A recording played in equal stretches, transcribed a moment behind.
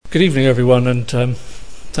Good evening, everyone, and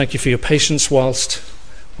thank you for your patience whilst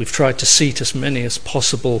we've tried to seat as many as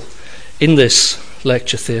possible in this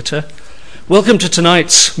lecture theatre. Welcome to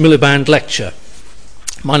tonight's Miliband lecture.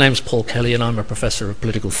 My name's Paul Kelly, and I'm a professor of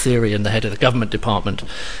political theory and the head of the government department,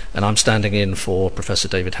 and I'm standing in for Professor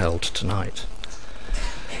David Held tonight.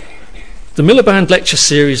 The Miliband lecture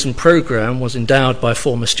series and programme was endowed by a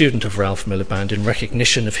former student of Ralph Miliband in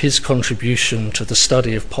recognition of his contribution to the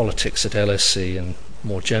study of politics at LSE and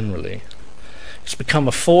more generally. It's become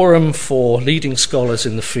a forum for leading scholars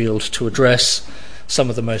in the field to address some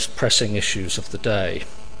of the most pressing issues of the day.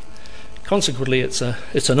 Consequently, it's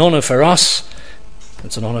an honour for us,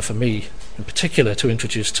 it's an honour for me in particular, to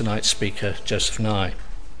introduce tonight's speaker, Joseph Nye.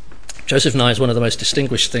 Joseph Nye is one of the most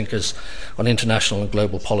distinguished thinkers on international and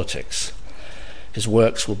global politics. His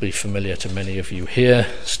works will be familiar to many of you here,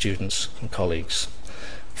 students and colleagues.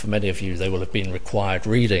 For many of you, they will have been required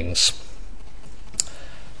readings.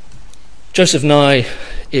 Joseph Nye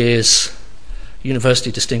is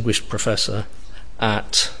University Distinguished Professor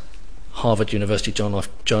at Harvard University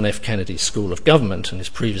John F. Kennedy School of Government and has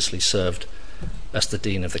previously served as the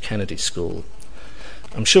Dean of the Kennedy School.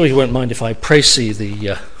 I'm sure he won't mind if I précis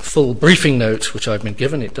the full briefing note which I've been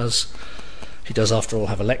given. He does, after all,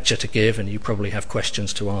 have a lecture to give, and you probably have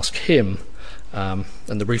questions to ask him. And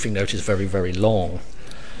the briefing note is very, very long.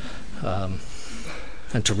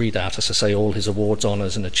 And to read out, as I say, all his awards,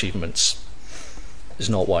 honours and achievements is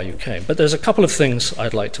not why you came. But there's a couple of things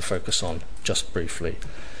I'd like to focus on just briefly.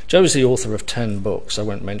 Joe is the author of 10 books. I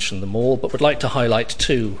won't mention them all, but would like to highlight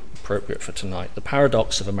two appropriate for tonight. The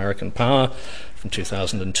Paradox of American Power from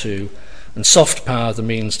 2002 and Soft Power, The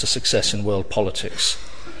Means to Success in World Politics.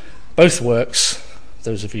 Both works,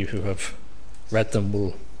 those of you who have read them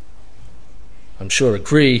will, I'm sure,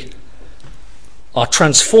 agree, are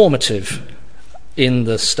transformative in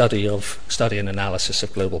the study and analysis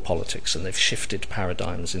of global politics, and they've shifted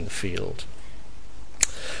paradigms in the field.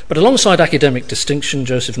 But alongside academic distinction,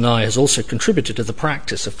 Joseph Nye has also contributed to the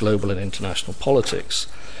practice of global and international politics.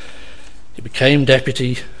 He became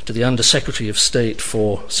Deputy to the Under-Secretary of State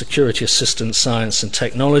for Security Assistance, Science and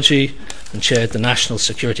Technology and chaired the National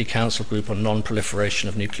Security Council Group on Non-Proliferation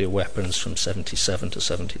of Nuclear Weapons from 1977 to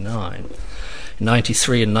 1979. In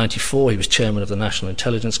 1993 and 1994, he was chairman of the National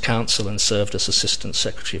Intelligence Council and served as Assistant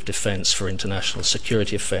Secretary of Defense for International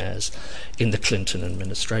Security Affairs in the Clinton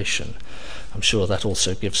administration. I'm sure that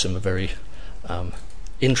also gives him a very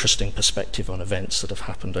interesting perspective on events that have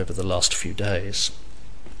happened over the last few days.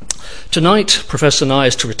 Tonight, Professor Nye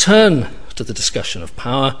is to return to the discussion of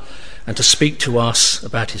power and to speak to us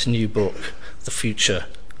about his new book, The Future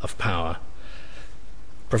of Power.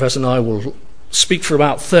 Professor Nye will speak for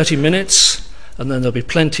about 30 minutes, and then there'll be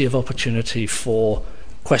plenty of opportunity for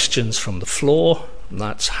questions from the floor, and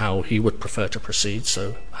that's how he would prefer to proceed,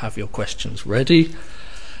 so have your questions ready.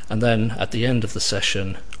 And then at the end of the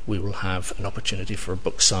session, we will have an opportunity for a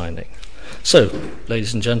book signing. So,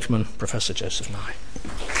 ladies and gentlemen, Professor Joseph Nye.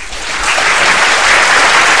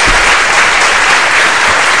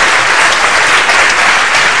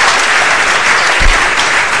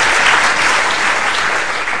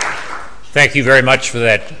 Thank you very much for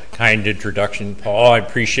that kind introduction, Paul. I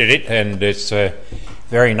appreciate it, and it's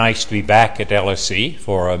very nice to be back at LSE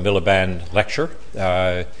for a Miliband lecture.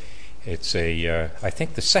 It's I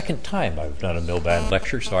think the second time I've done a Miliband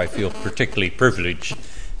lecture, so I feel particularly privileged,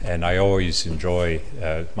 and I always enjoy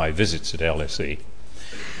my visits at LSE.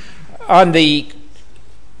 On the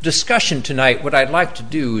discussion tonight, what I'd like to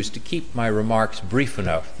do is to keep my remarks brief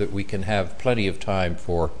enough that we can have plenty of time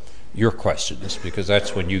for your questions, because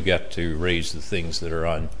that's when you get to raise the things that are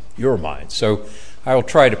on your mind. So I will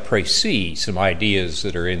try to précis some ideas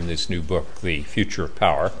that are in this new book, The Future of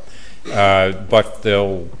Power, but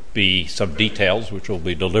there'll be some details which will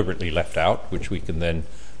be deliberately left out, which we can then,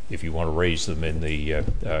 if you want to raise them in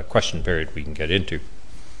the question period, we can get into.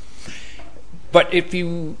 But if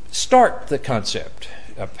you start the concept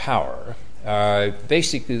of power,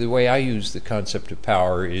 basically the way I use the concept of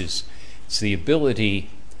power is it's the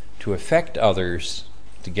ability to affect others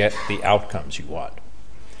to get the outcomes you want.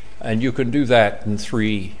 And you can do that in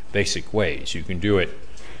three basic ways. You can do it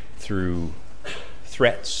through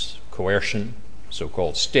threats, coercion,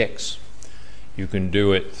 so-called sticks. You can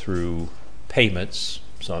do it through payments,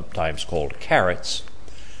 sometimes called carrots.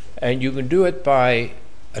 And you can do it by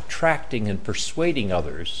attracting and persuading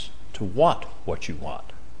others to want what you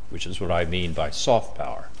want, which is what I mean by soft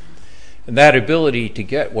power. And that ability to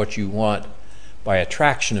get what you want by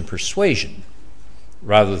attraction and persuasion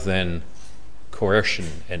rather than coercion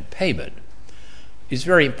and payment is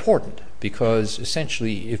very important, because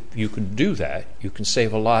essentially if you can do that, you can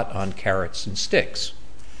save a lot on carrots and sticks.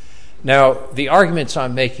 Now, the arguments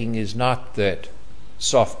I'm making is not that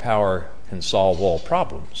soft power can solve all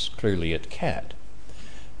problems. Clearly it can't.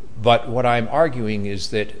 But what I'm arguing is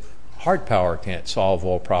that hard power can't solve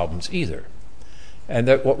all problems either. And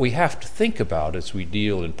that what we have to think about as we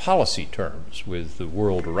deal in policy terms with the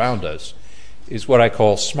world around us is what I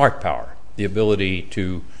call smart power, the ability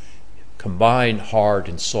to combine hard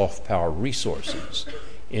and soft power resources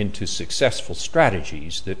into successful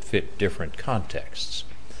strategies that fit different contexts.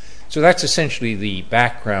 So that's essentially the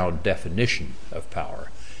background definition of power.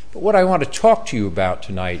 But what I want to talk to you about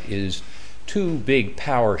tonight is two big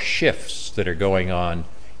power shifts that are going on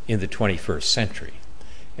in the 21st century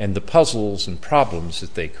and the puzzles and problems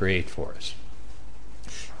that they create for us.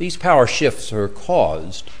 These power shifts are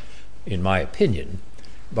caused, in my opinion,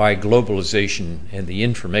 by globalization and the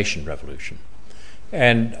information revolution.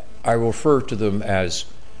 And I refer to them as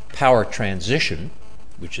power transition,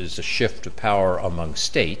 which is a shift of power among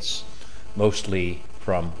states, mostly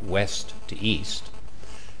from west to east,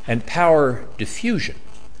 and power diffusion,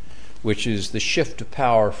 which is the shift of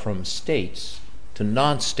power from states to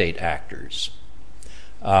non-state actors,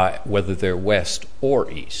 whether they're west or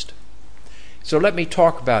east. So let me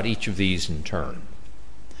talk about each of these in turn.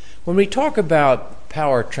 When we talk about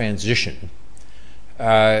power transition,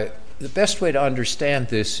 the best way to understand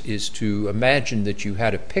this is to imagine that you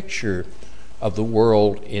had a picture of the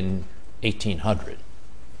world in 1800.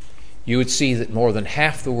 You would see that more than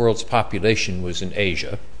half the world's population was in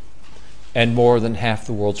Asia, and more than half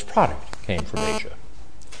the world's product came from Asia.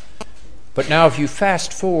 But now if you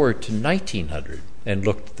fast forward to 1900 and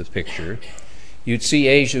looked at the picture, you'd see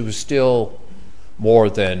Asia was still more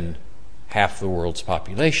than half the world's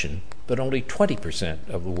population, but only 20%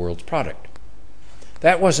 of the world's product.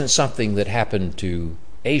 That wasn't something that happened to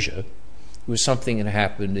Asia. It was something that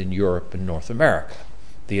happened in Europe and North America,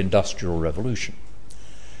 the Industrial Revolution.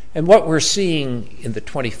 And what we're seeing in the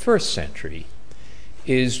 21st century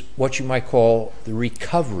is what you might call the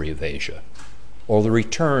recovery of Asia, or the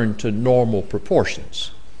return to normal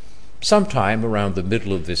proportions. Sometime around the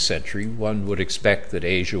middle of this century, one would expect that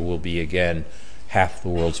Asia will be again half the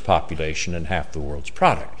world's population and half the world's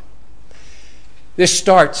product. This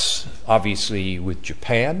starts, obviously, with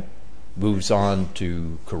Japan, moves on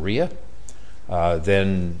to Korea,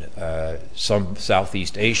 then some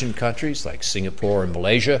Southeast Asian countries like Singapore and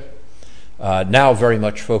Malaysia, now very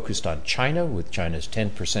much focused on China, with China's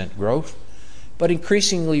 10% growth, but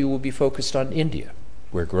increasingly will be focused on India,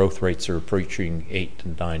 where growth rates are approaching 8 to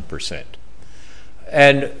 9%.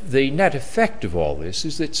 And the net effect of all this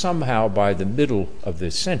is that somehow by the middle of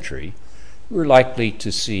this century, we're likely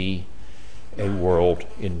to see a world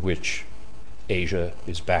in which Asia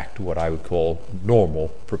is back to what I would call normal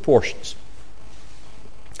proportions.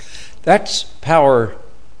 That's power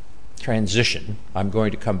transition. I'm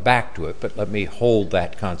going to come back to it, but let me hold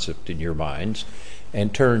that concept in your minds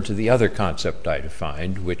and turn to the other concept I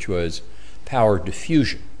defined, which was power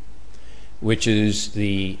diffusion, which is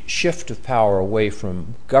the shift of power away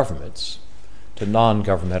from governments to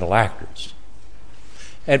non-governmental actors.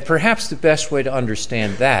 And perhaps the best way to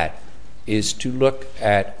understand that is to look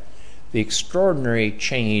at the extraordinary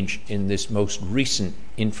change in this most recent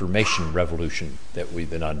information revolution that we've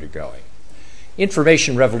been undergoing.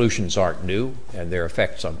 Information revolutions aren't new, and their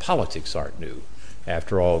effects on politics aren't new.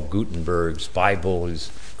 After all, Gutenberg's Bible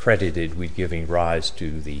is credited with giving rise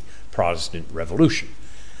to the Protestant Revolution.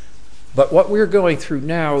 But what we're going through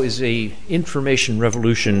now is an information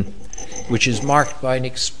revolution which is marked by an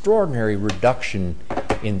extraordinary reduction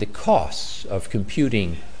in the costs of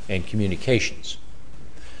computing and communications.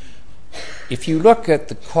 If you look at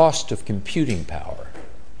the cost of computing power,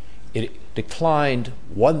 it declined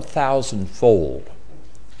 1,000-fold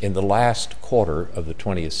in the last quarter of the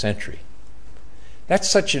 20th century. That's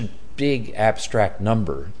such a big abstract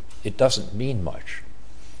number, it doesn't mean much.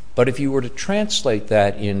 But if you were to translate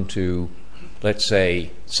that into, let's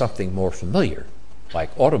say, something more familiar,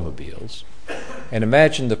 like automobiles, and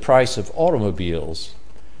imagine the price of automobiles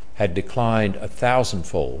had declined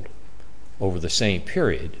 1,000-fold over the same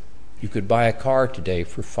period, you could buy a car today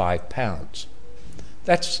for £5.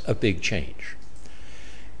 That's a big change.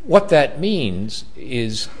 What that means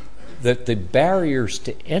is that the barriers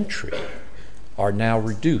to entry are now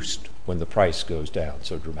reduced when the price goes down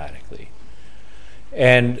so dramatically.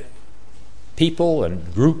 And people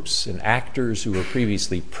and groups and actors who were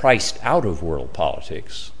previously priced out of world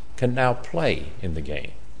politics can now play in the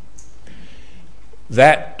game.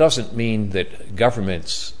 That doesn't mean that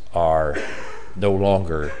governments are no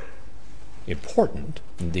longer important.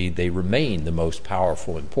 Indeed, they remain the most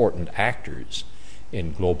powerful, important actors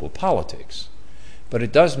in global politics. But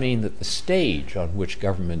it does mean that the stage on which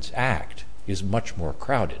governments act is much more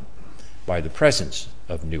crowded by the presence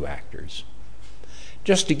of new actors.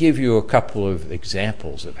 Just to give you a couple of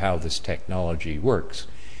examples of how this technology works,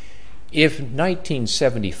 if in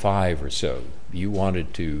 1975 or so you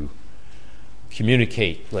wanted to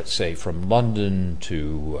communicate, let's say, from London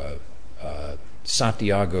to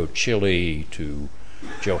Santiago, Chile, to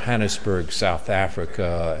Johannesburg, South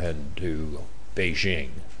Africa, and to Beijing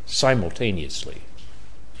simultaneously,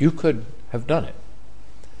 you could have done it.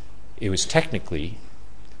 It was technically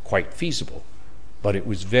quite feasible, but it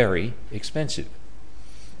was very expensive.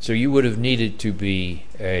 So you would have needed to be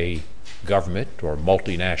a government or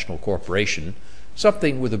multinational corporation,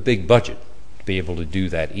 something with a big budget, to be able to do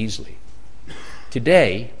that easily.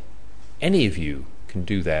 Today, any of you can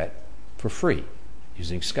do that for free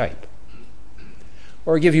using Skype.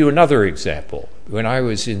 Or I'll give you another example. When I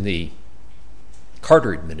was in the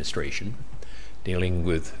Carter administration, dealing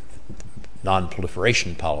with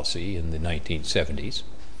non-proliferation policy in the 1970s,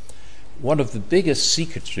 one of the biggest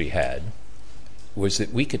secrets we had was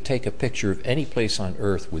that we could take a picture of any place on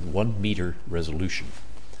Earth with 1 meter resolution.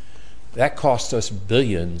 That cost us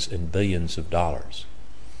billions and billions of dollars.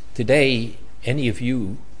 Today, any of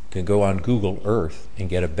you can go on Google Earth and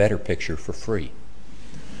get a better picture for free.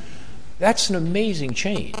 That's an amazing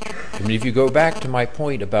change. I mean, if you go back to my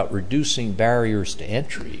point about reducing barriers to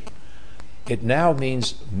entry, it now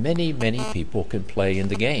means many, many people can play in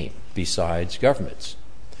the game besides governments.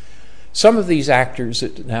 Some of these actors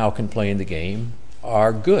that now can play in the game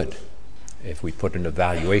are good. If we put an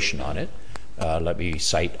evaluation on it, let me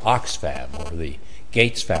cite Oxfam or the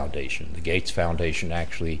Gates Foundation. The Gates Foundation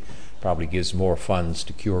actually probably gives more funds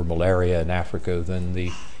to cure malaria in Africa than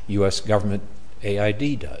the U.S. government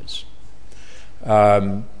AID does.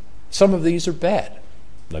 Some of these are bad.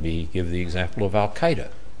 Let me give the example of Al-Qaeda.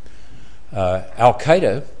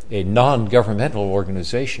 Al-Qaeda, a non-governmental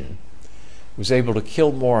organization, was able to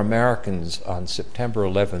kill more Americans on September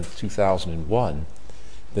 11, 2001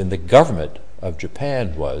 than the government of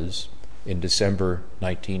Japan was in December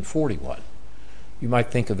 1941. You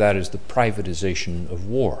might think of that as the privatization of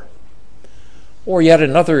war. Or yet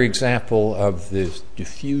another example of the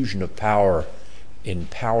diffusion of power,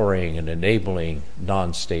 empowering and enabling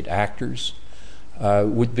non-state actors,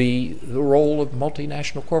 would be the role of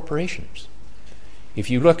multinational corporations. If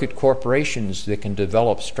you look at corporations that can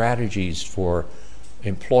develop strategies for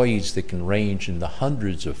employees that can range in the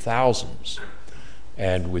hundreds of thousands,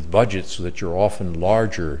 and with budgets that are often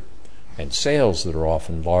larger and sales that are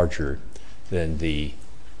often larger than the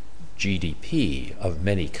GDP of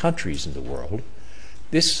many countries in the world,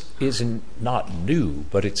 this is not new,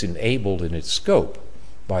 but it's enabled in its scope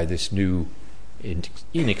by this new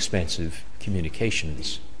inexpensive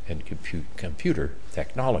communications and computer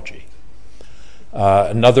technology.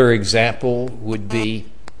 Another example would be,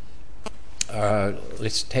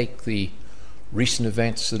 let's take the recent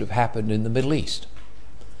events that have happened in the Middle East.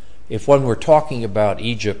 If one were talking about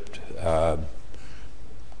Egypt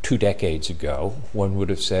 2 decades ago, one would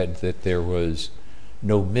have said that there was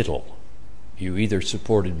no middle. You either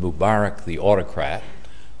supported Mubarak, the autocrat,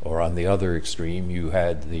 or on the other extreme, you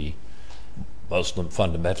had the Muslim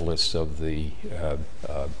fundamentalists of the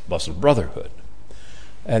Muslim Brotherhood.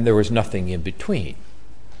 And there was nothing in between.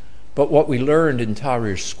 But what we learned in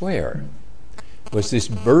Tahrir Square was this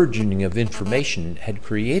burgeoning of information had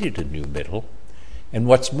created a new middle, and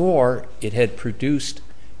what's more, it had produced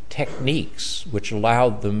techniques which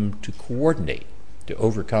allowed them to coordinate, to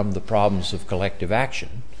overcome the problems of collective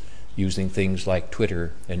action, using things like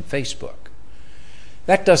Twitter and Facebook.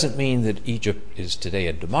 That doesn't mean that Egypt is today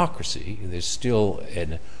a democracy. There's still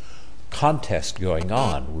a contest going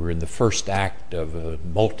on. We're in the first act of a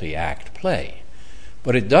multi-act play.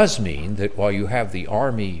 But it does mean that while you have the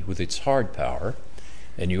army with its hard power,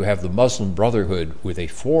 and you have the Muslim Brotherhood with a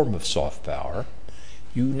form of soft power,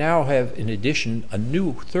 you now have, in addition, a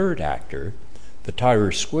new third actor, the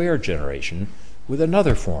Tahrir Square generation, with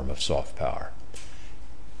another form of soft power.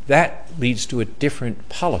 That leads to a different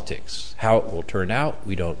politics. How it will turn out,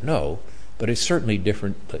 we don't know, but it's certainly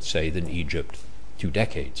different, let's say, than Egypt 2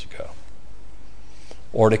 decades ago.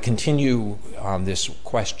 Or to continue on this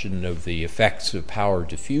question of the effects of power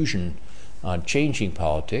diffusion on changing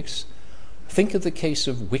politics, think of the case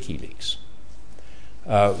of WikiLeaks.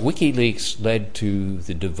 WikiLeaks led to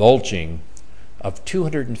the divulging of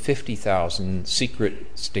 250,000 secret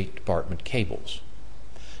State Department cables.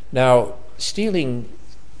 Now, stealing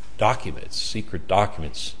documents, secret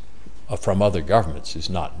documents from other governments is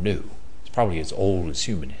not new. It's probably as old as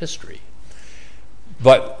human history.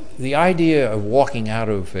 But the idea of walking out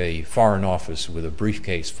of a foreign office with a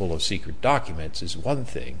briefcase full of secret documents is one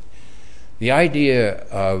thing. The idea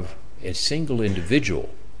of a single individual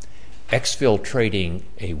exfiltrating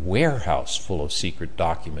a warehouse full of secret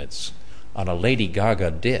documents on a Lady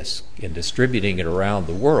Gaga disc and distributing it around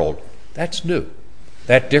the world, that's new.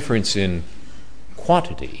 That difference in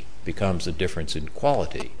quantity becomes a difference in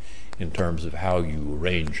quality in terms of how you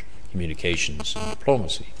arrange communications and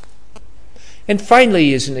diplomacy. And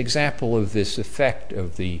finally, is an example of this effect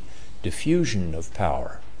of the diffusion of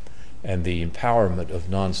power and the empowerment of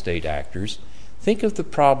non-state actors, think of the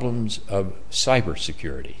problems of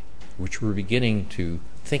cybersecurity, which we're beginning to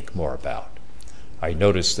think more about. I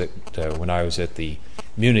noticed that when I was at the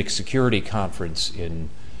Munich Security Conference in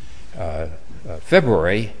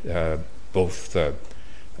February, both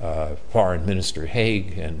Foreign Minister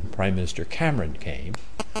Haig and Prime Minister Cameron came,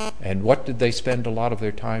 and what did they spend a lot of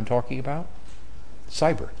their time talking about?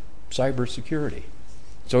 Cybersecurity.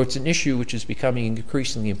 So it's an issue which is becoming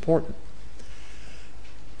increasingly important.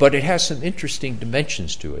 But it has some interesting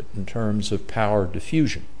dimensions to it in terms of power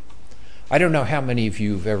diffusion. I don't know how many of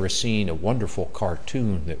you have ever seen a wonderful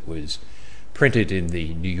cartoon that was printed in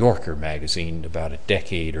the New Yorker magazine about a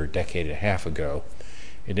decade or a decade and a half ago,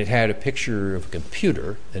 and it had a picture of a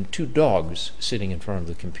computer and two dogs sitting in front of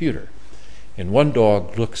the computer. And one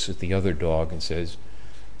dog looks at the other dog and says,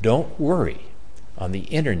 "Don't worry, on the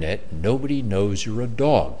internet nobody knows you're a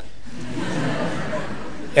dog."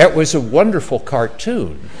 It was a wonderful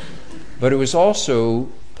cartoon, but it was also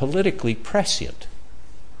politically prescient,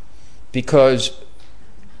 because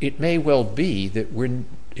it may well be that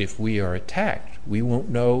if we are attacked, we won't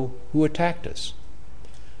know who attacked us.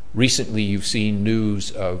 Recently, you've seen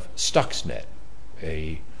news of Stuxnet,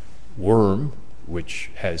 a worm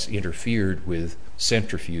which has interfered with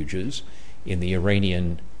centrifuges in the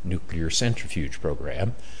Iranian nuclear centrifuge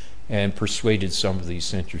program and persuaded some of these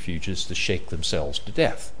centrifuges to shake themselves to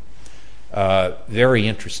death. Very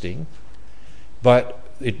interesting, but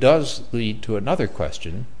it does lead to another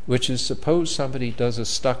question, which is, suppose somebody does a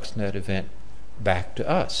Stuxnet event back to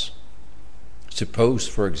us. Suppose,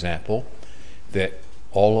 for example, that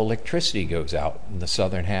all electricity goes out in the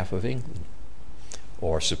southern half of England.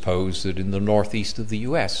 Or suppose that in the northeast of the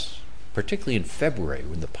U.S., particularly in February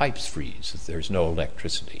when the pipes freeze, if there's no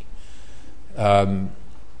electricity.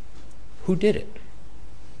 Who did it?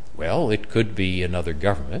 Well, it could be another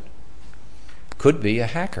government. Could be a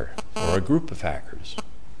hacker or a group of hackers.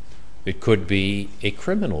 It could be a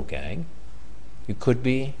criminal gang. It could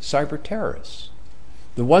be cyber terrorists.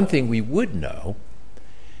 The one thing we would know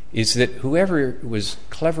is that whoever was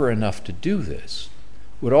clever enough to do this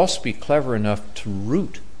would also be clever enough to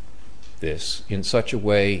root this in such a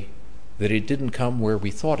way that it didn't come where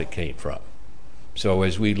we thought it came from. So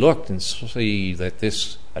as we looked and see that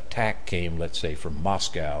this attack came, let's say, from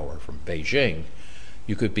Moscow or from Beijing,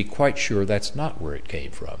 you could be quite sure that's not where it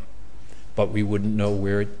came from. But we wouldn't know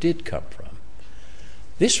where it did come from.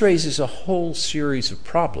 This raises a whole series of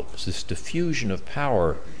problems, this diffusion of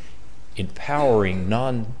power, empowering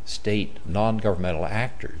non-state, non-governmental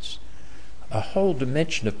actors, a whole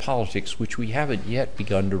dimension of politics which we haven't yet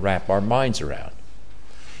begun to wrap our minds around.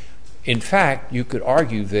 In fact, you could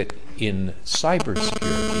argue that in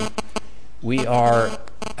cybersecurity, we are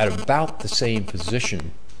at about the same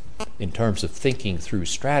position in terms of thinking through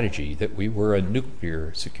strategy that we were in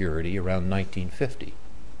nuclear security around 1950.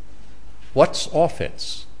 What's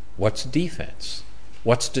offense? What's defense?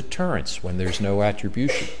 What's deterrence when there's no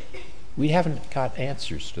attribution? We haven't got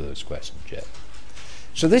answers to those questions yet.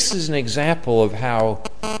 So this is an example of how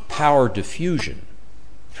power diffusion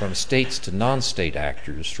from states to non-state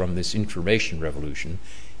actors from this information revolution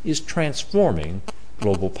is transforming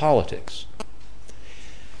global politics.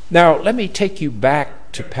 Now, let me take you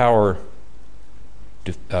back to power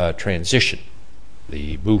transition,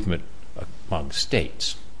 the movement among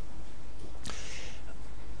states.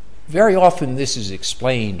 Very often this is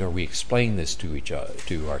explained, or we explain this to each other,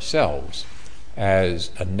 to ourselves,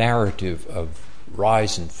 as a narrative of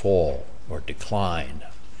rise and fall or decline.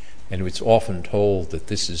 And it's often told that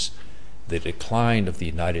this is the decline of the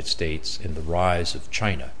United States and the rise of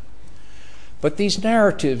China. But these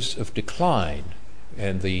narratives of decline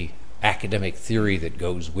and the academic theory that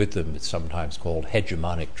goes with them, it's sometimes called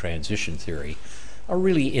hegemonic transition theory, are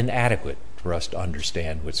really inadequate for us to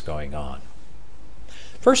understand what's going on.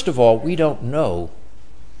 First of all, we don't know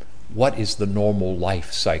what is the normal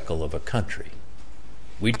life cycle of a country.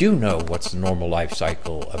 We do know what's the normal life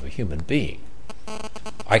cycle of a human being.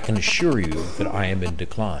 I can assure you that I am in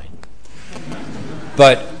decline.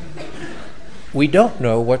 But we don't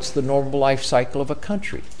know what's the normal life cycle of a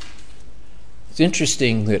country. It's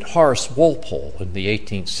interesting that Horace Walpole in the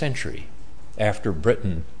 18th century, after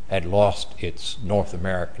Britain had lost its North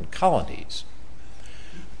American colonies,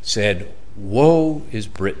 said, "Woe is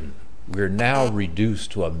Britain. We're now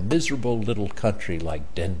reduced to a miserable little country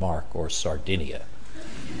like Denmark or Sardinia."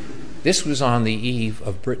 This was on the eve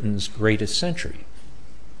of Britain's greatest century,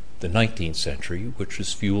 the 19th century, which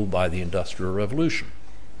was fueled by the Industrial Revolution.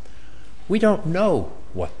 We don't know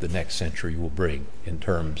what the next century will bring in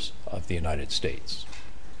terms of the United States.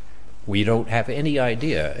 We don't have any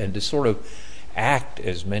idea, and to sort of act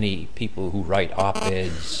as many people who write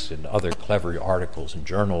op-eds and other clever articles in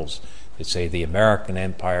journals that say the American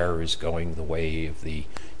empire is going the way of the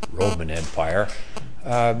Roman Empire,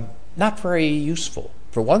 not very useful.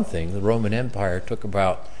 For one thing, the Roman Empire took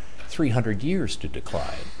about 300 years to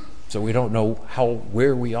decline, so we don't know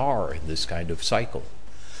where we are in this kind of cycle.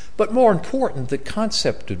 But more important, the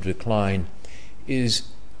concept of decline is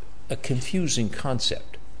a confusing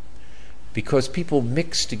concept because people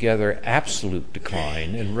mix together absolute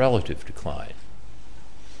decline and relative decline.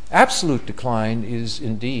 Absolute decline is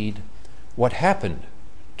indeed what happened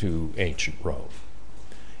to ancient Rome.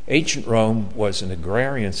 Ancient Rome was an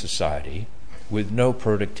agrarian society with no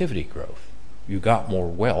productivity growth. You got more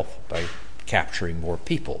wealth by capturing more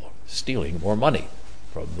people, stealing more money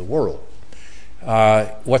from the world.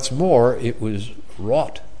 What's more, it was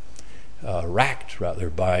racked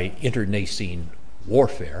by internecine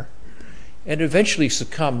warfare, and eventually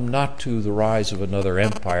succumbed not to the rise of another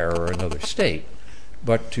empire or another state,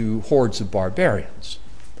 but to hordes of barbarians.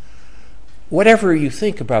 Whatever you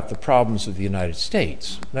think about the problems of the United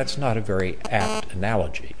States, that's not a very apt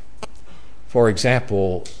analogy. For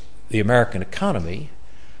example, the American economy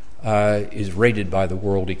is rated by the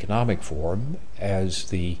World Economic Forum as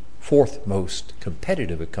the fourth most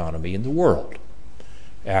competitive economy in the world,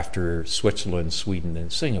 after Switzerland, Sweden,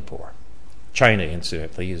 and Singapore. China,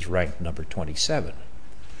 incidentally, is ranked number 27.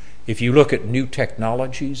 If you look at new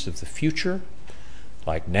technologies of the future,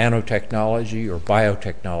 like nanotechnology or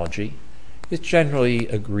biotechnology, it's generally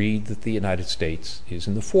agreed that the United States is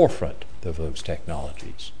in the forefront of those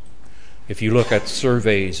technologies. If you look at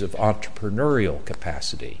surveys of entrepreneurial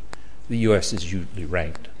capacity, the U.S. is usually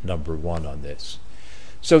ranked number one on this.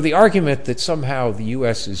 So the argument that somehow the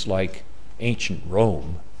U.S. is like ancient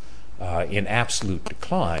Rome in absolute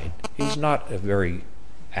decline is not a very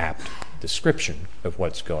apt description of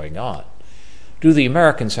what's going on. Do the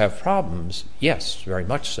Americans have problems? Yes, very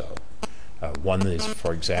much so. One is,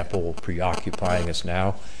 for example, preoccupying us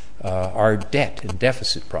now, our debt and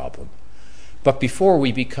deficit problem. But before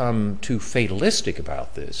we become too fatalistic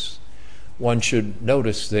about this, one should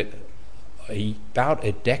notice that about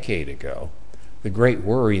a decade ago, the great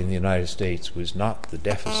worry in the United States was not the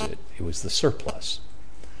deficit, it was the surplus.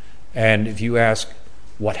 And if you ask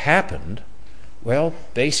what happened, well,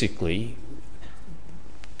 basically,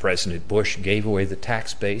 President Bush gave away the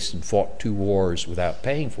tax base and fought 2 wars without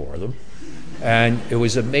paying for them. And it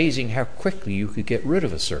was amazing how quickly you could get rid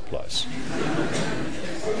of a surplus.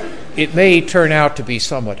 It may turn out to be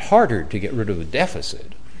somewhat harder to get rid of a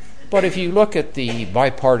deficit, but if you look at the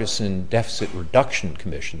bipartisan deficit reduction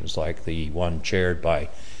commissions, like the one chaired by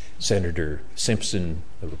Senator Simpson,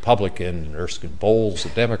 the Republican, and Erskine Bowles, the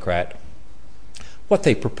Democrat, what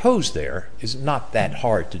they propose there is not that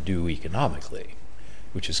hard to do economically,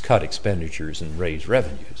 which is cut expenditures and raise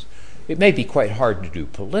revenues. It may be quite hard to do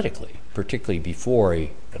politically, particularly before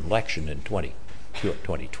an election in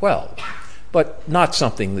 2012, but not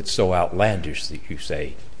something that's so outlandish that you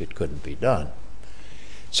say it couldn't be done.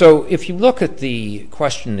 So if you look at the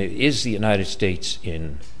question, is the United States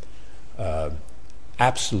in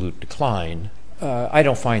absolute decline, I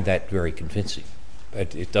don't find that very convincing.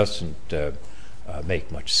 It doesn't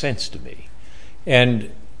make much sense to me.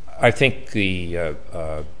 And I think if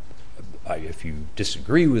you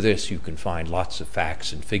disagree with this, you can find lots of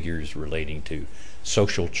facts and figures relating to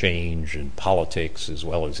social change and politics as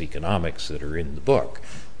well as economics that are in the book,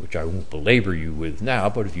 which I won't belabor you with now,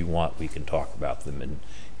 but if you want, we can talk about them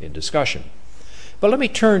in discussion. But let me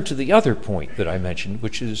turn to the other point that I mentioned,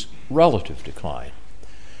 which is relative decline.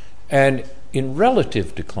 And in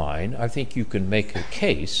relative decline, I think you can make a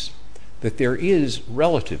case that there is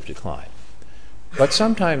relative decline. But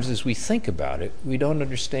sometimes as we think about it, we don't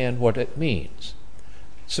understand what it means.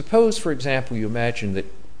 Suppose, for example, you imagine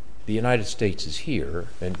that the United States is here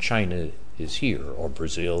and China is here, or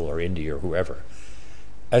Brazil or India or whoever.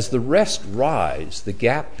 As the rest rise, the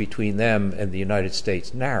gap between them and the United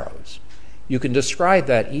States narrows. You can describe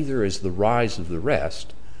that either as the rise of the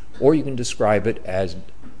rest, or you can describe it as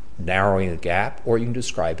narrowing the gap, or you can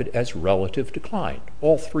describe it as relative decline.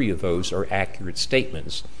 All three of those are accurate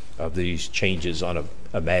statements of these changes on an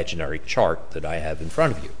imaginary chart that I have in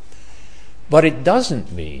front of you. But it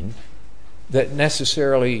doesn't mean that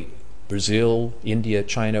necessarily Brazil, India,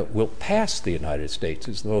 China will pass the United States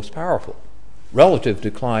as the most powerful. Relative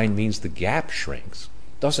decline means the gap shrinks.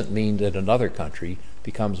 Doesn't mean that another country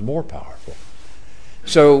becomes more powerful.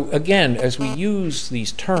 So again, as we use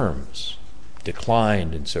these terms,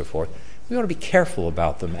 declined and so forth, we ought to be careful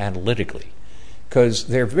about them analytically, because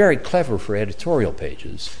they're very clever for editorial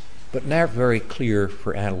pages, but not very clear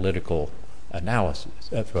for analytical analysis,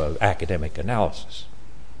 for academic analysis.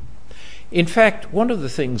 In fact, one of the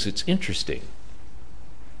things that's interesting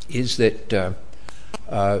is that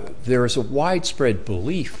there is a widespread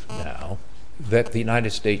belief now that the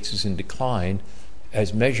United States is in decline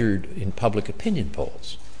as measured in public opinion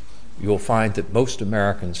polls. You'll find that most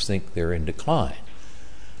Americans think they're in decline.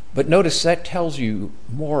 But notice that tells you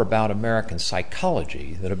more about American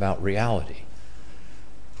psychology than about reality.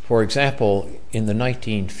 For example, in the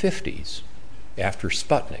 1950s, after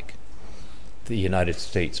Sputnik, the United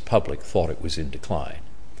States public thought it was in decline.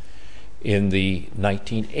 In the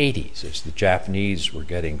 1980s, as the Japanese were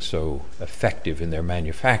getting so effective in their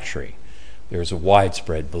manufacturing, there was a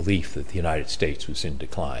widespread belief that the United States was in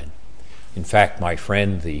decline. In fact, my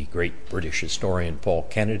friend, the great British historian Paul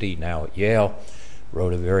Kennedy, now at Yale,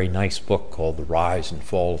 wrote a very nice book called The Rise and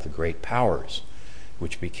Fall of the Great Powers,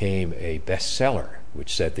 which became a bestseller,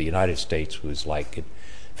 which said the United States was like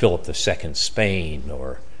Philip II Spain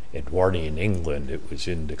or Edwardian England. It was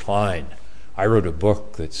in decline. I wrote a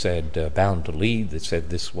book that said, Bound to Lead, that said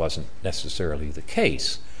this wasn't necessarily the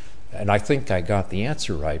case. And I think I got the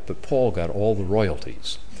answer right, but Paul got all the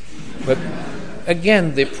royalties. But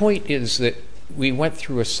again, the point is that we went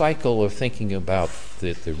through a cycle of thinking about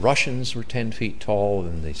that the Russians were 10 feet tall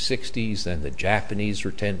in the 60s, then the Japanese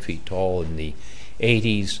were 10 feet tall in the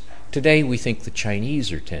 80s. Today we think the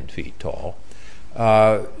Chinese are 10 feet tall.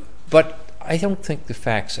 But I don't think the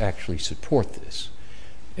facts actually support this.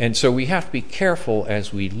 And so we have to be careful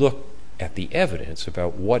as we look at the evidence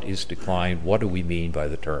about what is decline, what do we mean by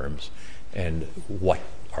the terms, and what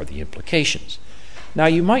are the implications. Now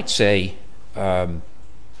you might say,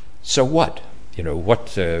 so what?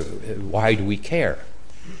 Why do we care?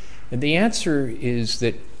 And the answer is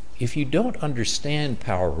that if you don't understand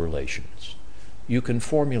power relations, you can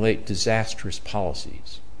formulate disastrous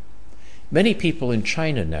policies. Many people in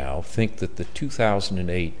China now think that the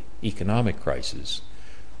 2008 economic crisis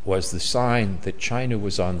was the sign that China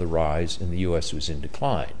was on the rise and the U.S. was in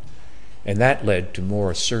decline, and that led to more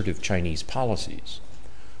assertive Chinese policies.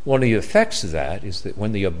 One of the effects of that is that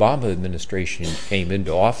when the Obama administration came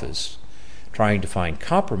into office trying to find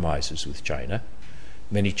compromises with China,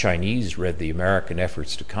 many Chinese read the American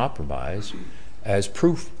efforts to compromise as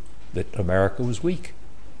proof that America was weak.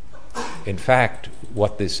 In fact,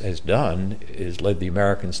 what this has done is led the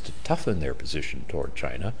Americans to toughen their position toward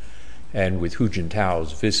China, and with Hu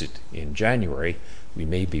Jintao's visit in January, we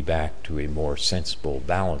may be back to a more sensible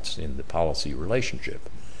balance in the policy relationship.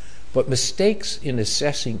 But mistakes in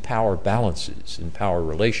assessing power balances and power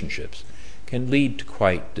relationships can lead to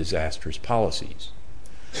quite disastrous policies.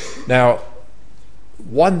 Now,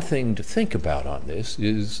 one thing to think about on this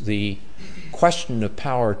is the question of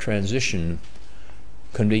power transition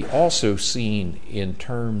can be also seen in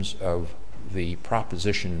terms of the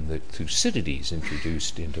proposition that Thucydides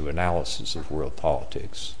introduced into analysis of world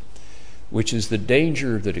politics, which is the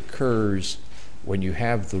danger that occurs when you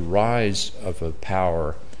have the rise of a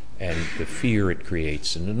power and the fear it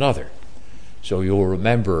creates in another. So you'll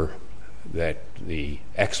remember that the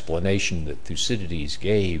explanation that Thucydides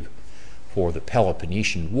gave for the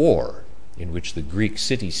Peloponnesian War, in which the Greek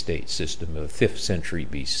city-state system of the 5th century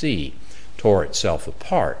BC tore itself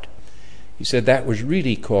apart, he said that was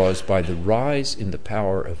really caused by the rise in the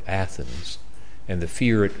power of Athens and the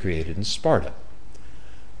fear it created in Sparta.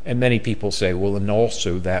 And many people say, well, and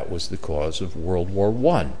also that was the cause of World War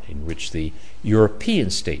I, in which the European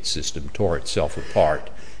state system tore itself apart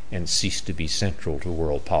and ceased to be central to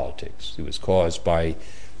world politics. It was caused by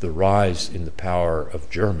the rise in the power of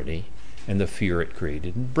Germany and the fear it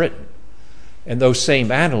created in Britain. And those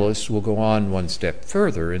same analysts will go on one step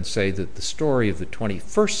further and say that the story of the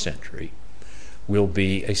 21st century will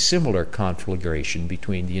be a similar conflagration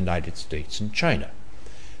between the United States and China,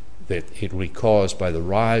 that it will be caused by the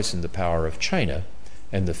rise in the power of China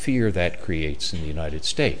and the fear that creates in the United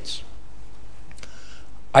States.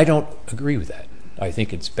 I don't agree with that. I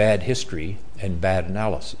think it's bad history and bad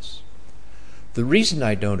analysis. The reason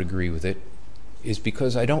I don't agree with it is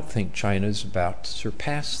because I don't think China is about to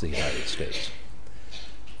surpass the United States.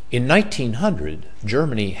 In 1900,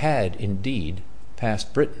 Germany had indeed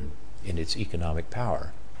passed Britain in its economic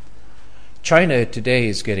power. China today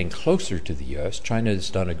is getting closer to the U.S. China has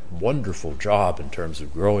done a wonderful job in terms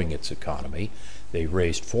of growing its economy. They've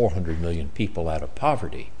raised 400 million people out of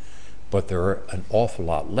poverty, but there are an awful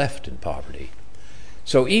lot left in poverty.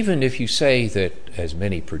 So even if you say that, as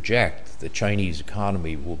many project, the Chinese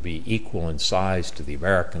economy will be equal in size to the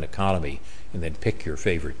American economy, and then pick your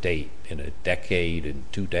favorite date in a decade, in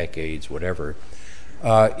 2 decades, whatever,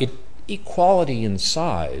 equality in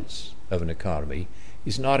size of an economy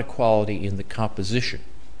is not equality in the composition.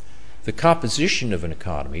 The composition of an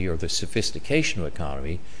economy, or the sophistication of an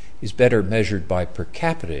economy, is better measured by per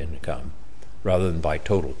capita income rather than by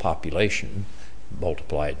total population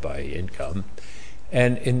multiplied by income.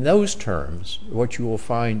 And in those terms, what you will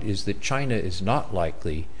find is that China is not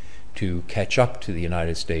likely to catch up to the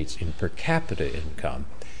United States in per capita income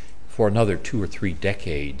for another 2 or 3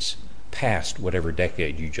 decades past whatever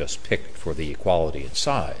decade you just picked for the equality in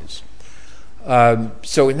size.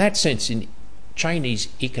 So in that sense, Chinese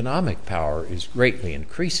economic power is greatly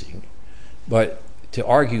increasing, but to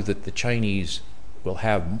argue that the Chinese will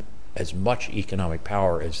have as much economic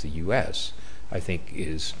power as the U.S., I think,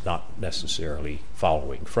 is not necessarily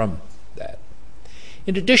following from that.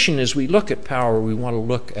 In addition, as we look at power, we want to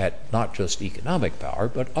look at not just economic power,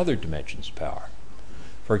 but other dimensions of power.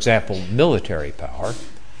 For example, military power.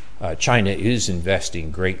 China is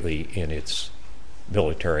investing greatly in its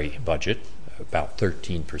military budget, about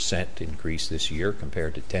 13% increase this year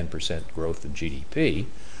compared to 10% growth in GDP,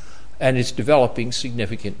 and it's developing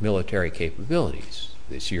significant military capabilities.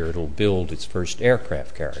 This year it'll build its first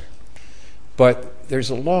aircraft carrier. But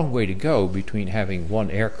there's a long way to go between having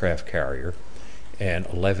 1 aircraft carrier and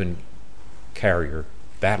 11 carrier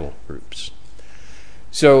battle groups.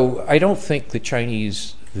 So I don't think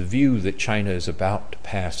the view that China is about to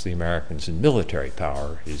pass the Americans in military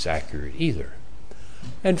power is accurate either.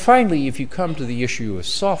 And finally, if you come to the issue of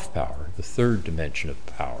soft power, the third dimension of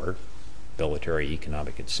power, military,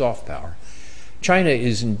 economic, and soft power, China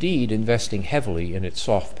is indeed investing heavily in its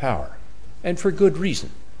soft power, and for good reason.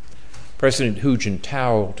 President Hu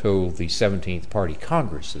Jintao told the 17th Party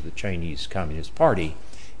Congress of the Chinese Communist Party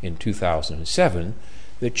in 2007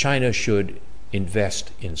 that China should invest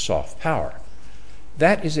in soft power.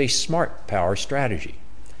 That is a smart power strategy.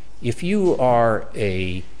 If you are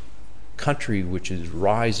a country which is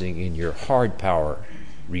rising in your hard power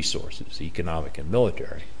resources, economic and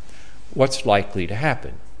military, what's likely to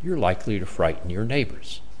happen? You're likely to frighten your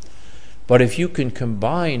neighbors. But if you can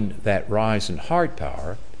combine that rise in hard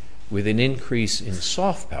power with an increase in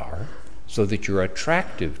soft power so that you're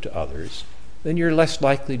attractive to others, then you're less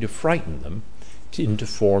likely to frighten them into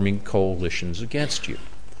forming coalitions against you.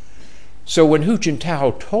 So when Hu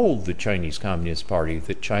Jintao told the Chinese Communist Party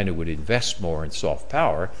that China would invest more in soft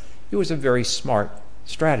power, it was a very smart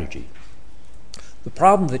strategy. The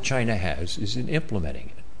problem that China has is in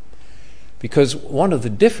implementing it. Because one of the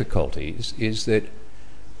difficulties is that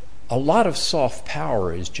a lot of soft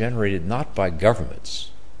power is generated not by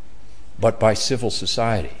governments, but by civil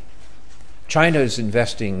society. China is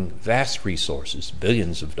investing vast resources,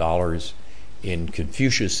 billions of dollars, in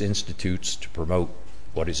Confucius institutes to promote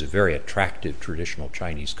what is a very attractive traditional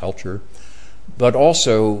Chinese culture, but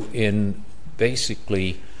also in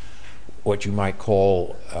basically what you might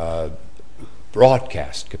call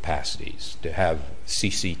broadcast capacities, to have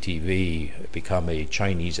CCTV become a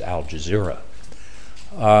Chinese Al Jazeera.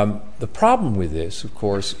 The problem with this, of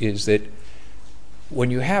course, is that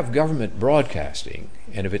when you have government broadcasting,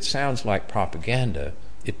 and if it sounds like propaganda,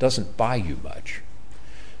 it doesn't buy you much.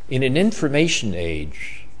 In an information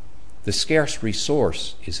age, the scarce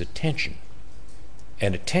resource is attention,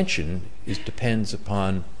 and attention depends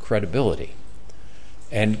upon credibility.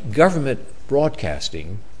 And government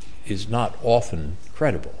broadcasting is not often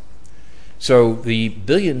credible. So the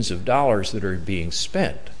billions of dollars that are being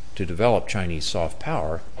spent to develop Chinese soft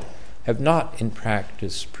power have not in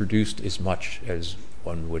practice produced as much as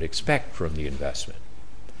one would expect from the investment.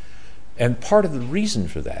 And part of the reason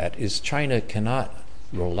for that is China cannot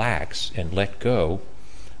relax and let go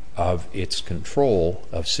of its control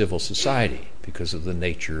of civil society because of the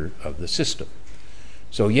nature of the system.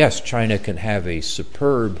 So yes, China can have a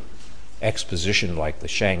superb exposition like the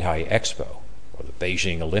Shanghai Expo or the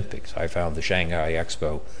Beijing Olympics. I found the Shanghai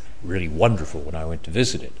Expo really wonderful when I went to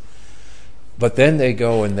visit it. But then they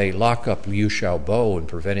go and they lock up Liu Xiaobo and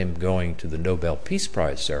prevent him going to the Nobel Peace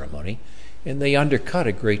Prize ceremony, and they undercut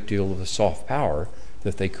a great deal of the soft power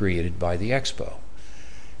that they created by the Expo.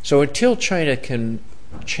 So until China can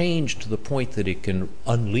change to the point that it can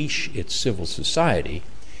unleash its civil society,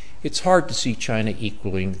 it's hard to see China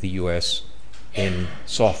equaling the U.S. in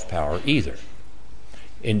soft power either.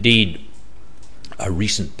 Indeed, A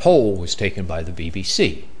recent poll was taken by the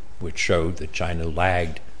BBC, which showed that China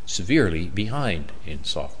lagged severely behind in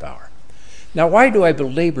soft power. Now, why do I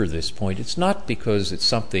belabor this point? It's not because it's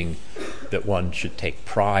something that one should take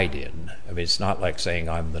pride in. I mean, it's not like saying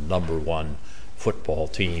I'm the number one football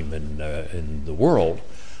team in the world.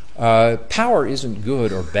 Power isn't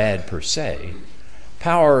good or bad per se.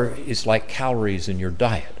 Power is like calories in your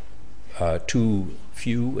diet. Too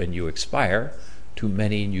few and you expire, too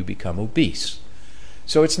many and you become obese.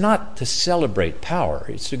 So it's not to celebrate power.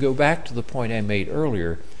 It's to go back to the point I made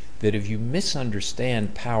earlier, that if you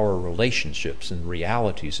misunderstand power relationships and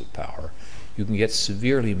realities of power, you can get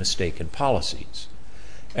severely mistaken policies.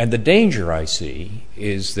 And the danger I see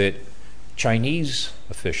is that Chinese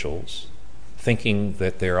officials thinking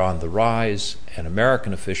that they're on the rise and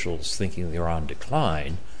American officials thinking they're on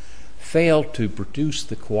decline fail to produce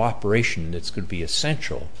the cooperation that's going to be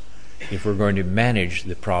essential if we're going to manage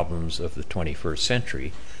the problems of the 21st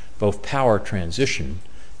century, both power transition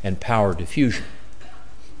and power diffusion.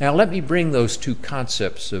 Now, let me bring those two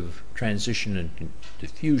concepts of transition and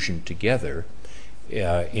diffusion together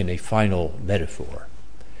in a final metaphor.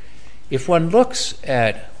 If one looks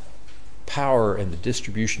at power and the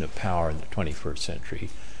distribution of power in the 21st century,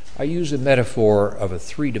 I use a metaphor of a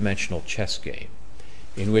three-dimensional chess game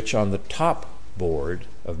in which on the top board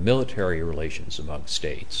of military relations among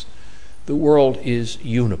states, the world is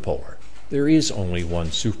unipolar. There is only one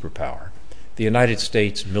superpower. The United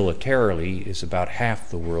States militarily is about half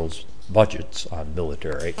the world's budgets on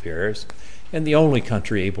military affairs, and the only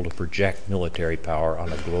country able to project military power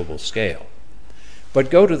on a global scale.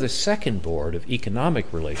 But go to the second board of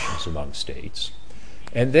economic relations among states,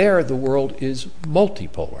 and there the world is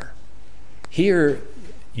multipolar. Here,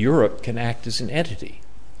 Europe can act as an entity,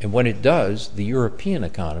 and when it does, the European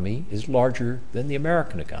economy is larger than the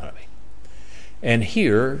American economy. And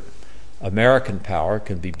here, American power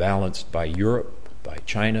can be balanced by Europe, by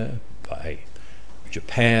China, by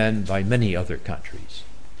Japan, by many other countries.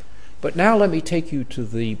 But now let me take you to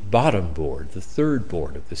the bottom board, the third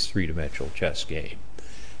board of this three-dimensional chess game,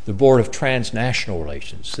 the board of transnational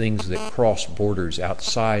relations, things that cross borders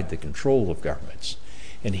outside the control of governments.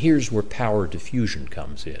 And here's where power diffusion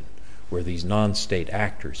comes in, where these non-state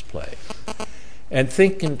actors play. And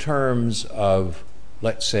think in terms of,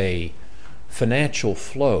 let's say, financial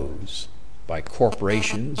flows by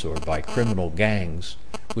corporations or by criminal gangs,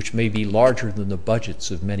 which may be larger than the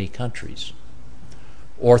budgets of many countries.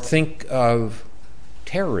 Or think of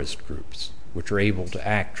terrorist groups, which are able to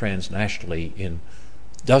act transnationally in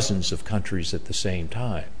dozens of countries at the same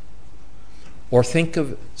time. Or think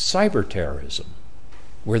of cyber terrorism,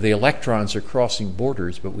 where the electrons are crossing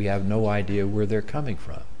borders, but we have no idea where they're coming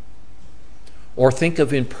from. Or think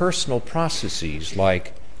of impersonal processes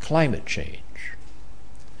like climate change,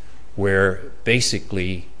 where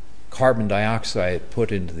basically carbon dioxide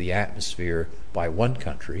put into the atmosphere by one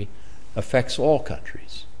country affects all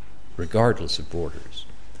countries, regardless of borders.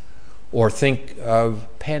 Or think of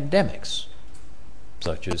pandemics,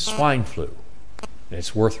 such as swine flu. And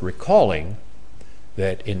it's worth recalling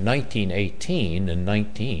that in 1918 and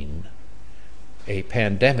 19, a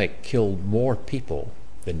pandemic killed more people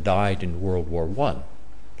than died in World War I.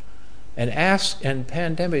 And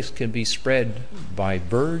pandemics can be spread by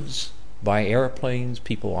birds, by airplanes,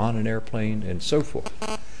 people on an airplane, and so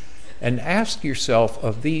forth. And ask yourself,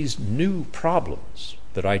 of these new problems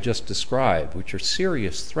that I just described, which are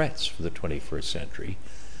serious threats for the 21st century,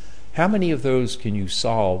 how many of those can you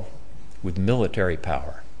solve with military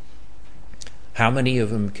power? How many of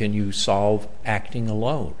them can you solve acting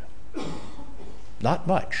alone? Not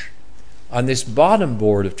much. On this bottom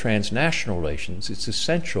board of transnational relations, it's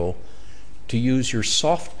essential to use your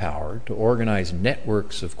soft power to organize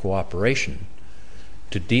networks of cooperation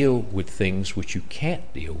to deal with things which you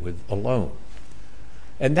can't deal with alone.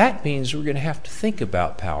 And that means we're going to have to think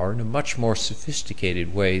about power in a much more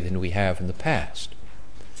sophisticated way than we have in the past.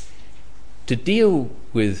 To deal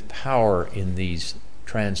with power in these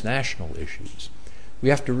transnational issues, we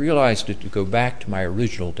have to realize that, to go back to my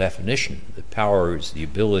original definition, that power is the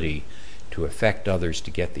ability to affect others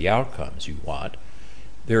to get the outcomes you want.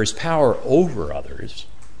 There is power over others.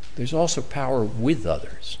 There's also power with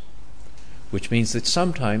others, which means that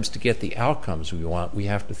sometimes to get the outcomes we want, we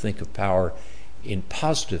have to think of power in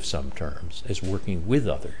positive sum terms as working with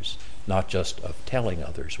others, not just of telling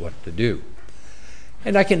others what to do.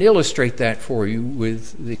 And I can illustrate that for you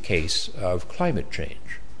with the case of climate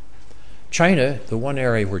change. China, the one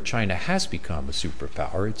area where China has become a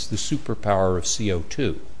superpower, it's the superpower of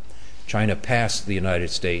CO2. China passed the United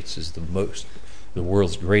States as the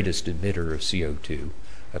world's greatest emitter of CO2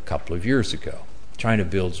 a couple of years ago. China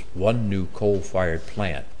builds one new coal-fired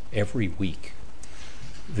plant every week.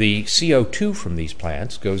 The CO2 from these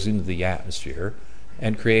plants goes into the atmosphere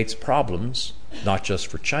and creates problems, not just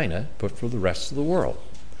for China, but for the rest of the world.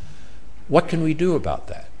 What can we do about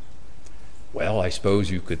that? Well, I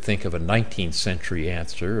suppose you could think of a 19th century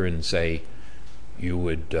answer and say you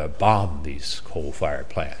would bomb these coal-fired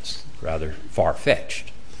plants, rather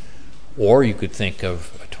far-fetched. Or you could think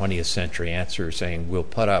of a 20th century answer saying we'll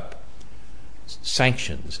put up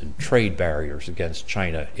sanctions and trade barriers against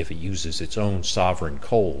China if it uses its own sovereign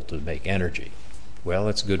coal to make energy. Well,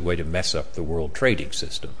 that's a good way to mess up the world trading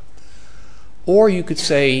system. Or you could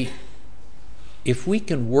say, if we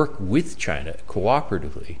can work with China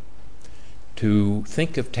cooperatively to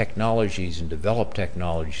think of technologies and develop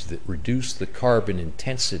technologies that reduce the carbon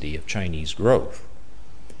intensity of Chinese growth,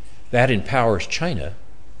 that empowers China,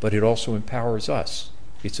 but it also empowers us.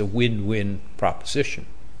 It's a win-win proposition.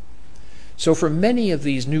 So for many of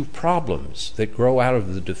these new problems that grow out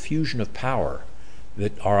of the diffusion of power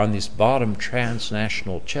that are on this bottom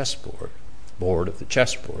transnational board of the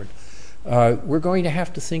chessboard, we're going to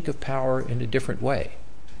have to think of power in a different way.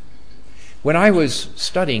 When I was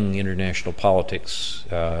studying international politics,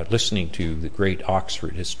 listening to the great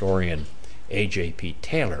Oxford historian A.J.P.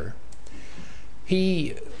 Taylor,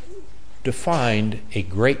 he defined a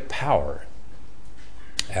great power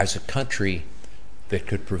as a country that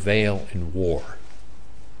could prevail in war.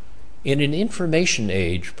 In an information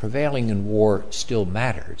age, prevailing in war still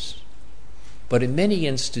matters, but in many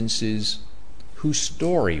instances, whose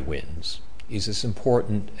story wins is as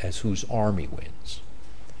important as whose army wins.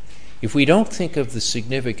 If we don't think of the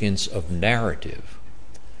significance of narrative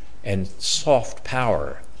and soft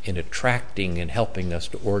power in attracting and helping us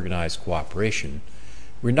to organize cooperation,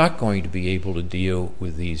 we're not going to be able to deal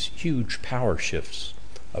with these huge power shifts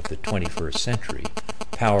of the 21st century,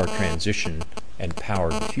 power transition and power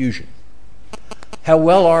diffusion. How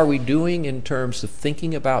well are we doing in terms of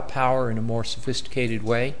thinking about power in a more sophisticated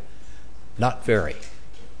way? Not very.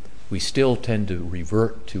 We still tend to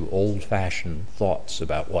revert to old-fashioned thoughts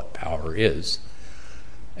about what power is,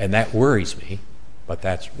 and that worries me, but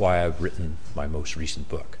that's why I've written my most recent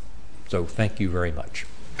book. So thank you very much.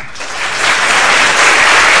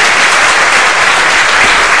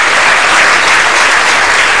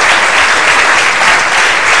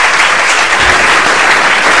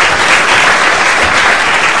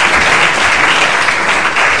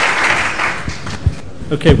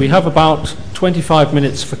 Okay, we have about 25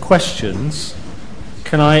 minutes for questions.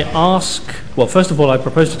 Can I ask, well, first of all, I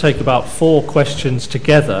propose to take about 4 questions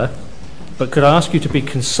together, but could I ask you to be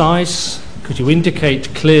concise? Could you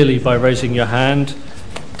indicate clearly by raising your hand?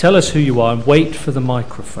 Tell us who you are and wait for the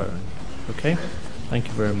microphone. Okay? Thank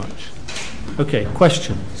you very much. Okay,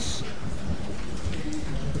 questions.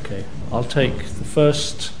 Okay, I'll take the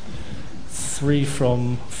first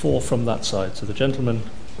 4 from that side. So the gentleman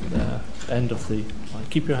there, end of the line.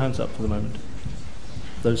 Keep your hands up for the moment.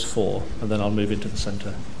 Those 4, and then I'll move into the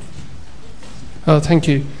centre. Thank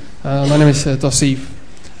you. My name is Dosif.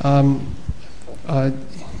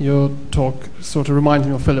 Your talk sort of reminds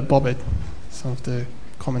me of Philip Bobbitt, some of the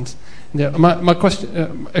comments. My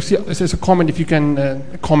question, actually, it's a comment, if you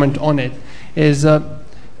can comment on it, is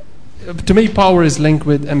to me, power is linked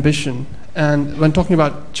with ambition. And when talking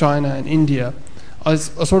about China and India, I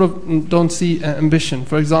sort of don't see ambition.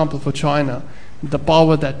 For example, for China, the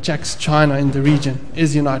power that checks China in the region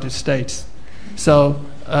is the United States. So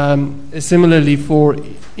similarly for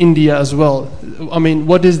India as well. I mean,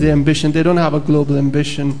 what is the ambition? They don't have a global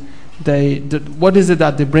ambition. What is it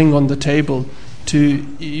that they bring on the table to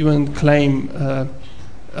even claim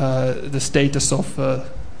the status of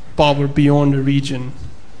power beyond the region?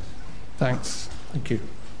 Thanks. Thank you.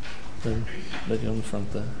 Lady on the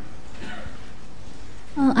front there.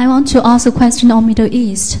 I want to ask a question on Middle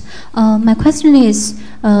East. My question is,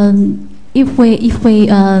 if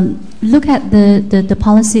we look at the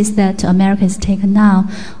policies that America has taken now,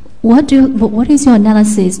 what is your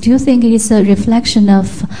analysis? Do you think it is a reflection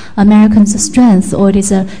of Americans' strength, or it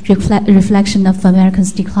is a reflection of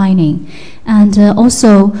Americans declining? And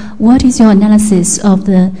also, what is your analysis of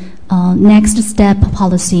the next step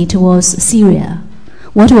policy towards Syria?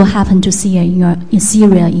 What will happen to Syria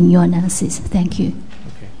in your analysis? Thank you.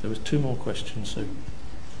 There was 2 more questions, so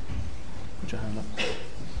put your hand up.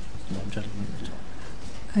 Gentleman.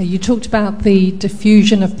 You talked about the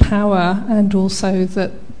diffusion of power and also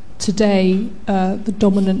that today the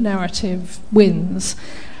dominant narrative wins.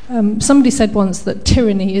 Somebody said once that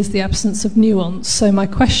tyranny is the absence of nuance. So my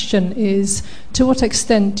question is, to what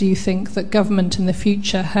extent do you think that government in the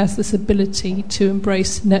future has this ability to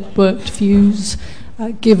embrace networked views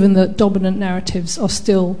given that dominant narratives are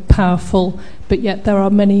still powerful, but yet there are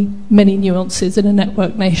many, many nuances in a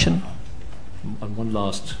network nation. And one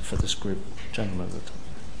last for this group, gentlemen.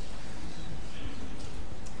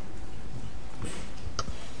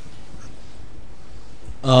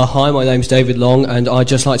 Hi, my name's David Long, and I'd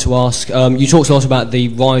just like to ask, you talked a lot about the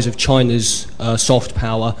rise of China's soft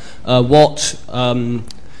power. What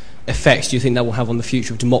effects do you think that will have on the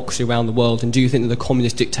future of democracy around the world, and do you think that the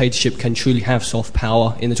communist dictatorship can truly have soft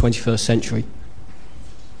power in the 21st century? Do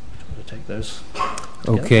you want to take those?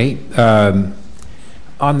 Okay.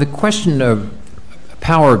 On the question of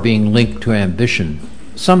power being linked to ambition,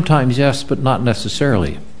 sometimes yes, but not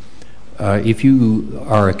necessarily. If you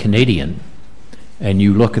are a Canadian and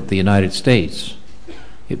you look at the United States,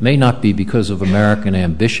 it may not be because of American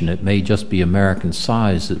ambition, it may just be American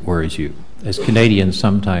size that worries you. As Canadians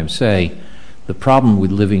sometimes say, the problem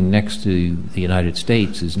with living next to the United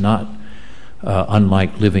States is not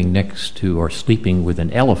unlike living next to or sleeping with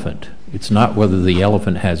an elephant. It's not whether the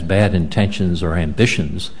elephant has bad intentions or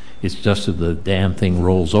ambitions, it's just if the damn thing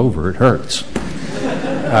rolls over, it hurts.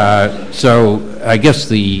 So I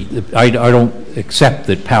guess I don't accept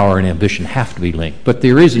that power and ambition have to be linked. But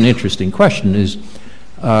there is an interesting question is,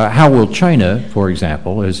 how will China, for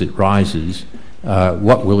example, as it rises,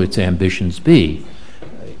 what will its ambitions be?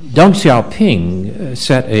 Deng Xiaoping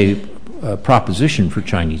set a proposition for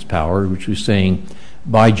Chinese power, which was saying,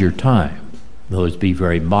 bide your time. In other words, be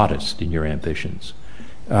very modest in your ambitions.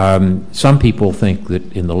 Some people think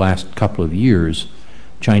that in the last couple of years,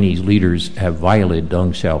 Chinese leaders have violated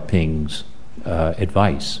Deng Xiaoping's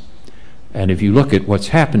advice. And if you look at what's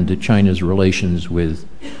happened to China's relations with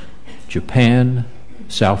Japan,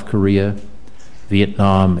 South Korea,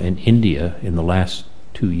 Vietnam, and India in the last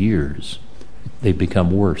 2 years, they've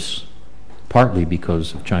become worse, partly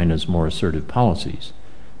because of China's more assertive policies.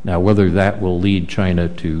 Now, whether that will lead China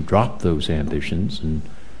to drop those ambitions and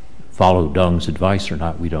follow Deng's advice or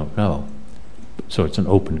not, we don't know. So it's an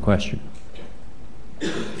open question.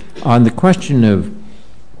 On the question of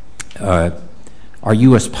are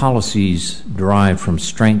U.S. policies derived from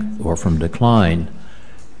strength or from decline,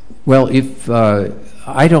 well, if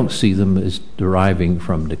I don't see them as deriving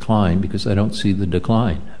from decline because I don't see the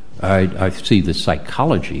decline. I see the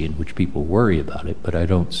psychology in which people worry about it, but I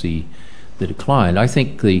don't see the decline. I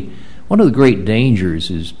think one of the great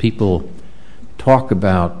dangers is people talk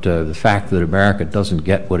about the fact that America doesn't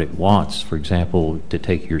get what it wants. For example, to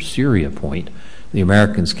take your Syria point, the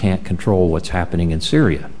Americans can't control what's happening in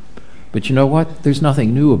Syria. But you know what? There's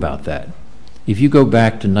nothing new about that. If you go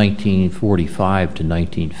back to 1945 to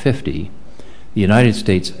 1950, the United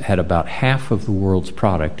States had about half of the world's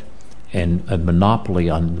product and a monopoly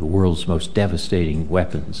on the world's most devastating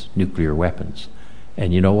weapons, nuclear weapons.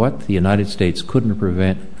 And you know what? The United States couldn't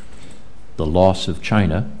prevent the loss of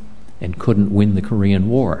China and couldn't win the Korean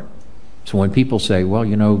War. So when people say, well,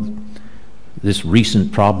 you know, this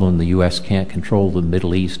recent problem, the U.S. can't control the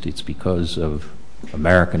Middle East, it's because of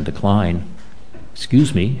American decline.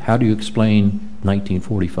 Excuse me, how do you explain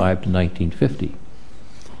 1945 to 1950?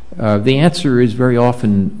 The answer is very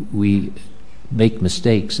often we make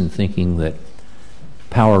mistakes in thinking that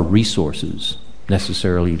power resources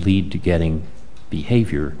necessarily lead to getting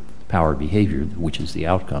behavior, power behavior, which is the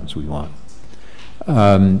outcomes we want.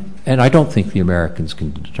 And I don't think the Americans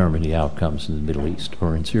can determine the outcomes in the Middle East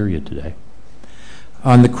or in Syria today.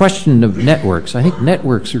 On the question of networks, I think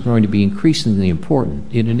networks are going to be increasingly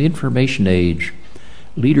important. In an information age,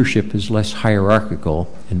 leadership is less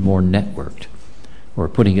hierarchical and more networked. Or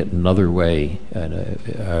putting it another way,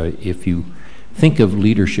 if you think of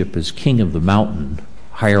leadership as king of the mountain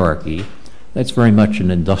hierarchy, that's very much an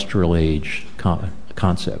industrial age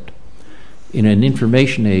concept. In an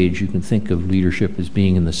information age, you can think of leadership as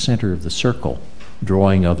being in the center of the circle,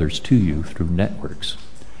 drawing others to you through networks.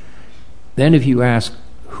 Then if you ask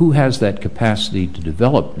who has that capacity to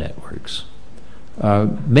develop networks,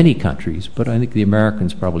 many countries, but I think the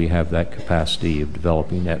Americans probably have that capacity of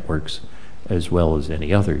developing networks as well as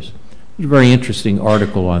any others. There's a very interesting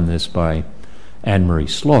article on this by Anne-Marie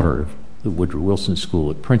Slaughter of the Woodrow Wilson School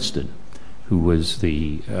at Princeton, who was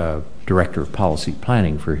the director of policy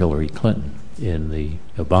planning for Hillary Clinton in the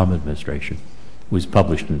Obama administration. It was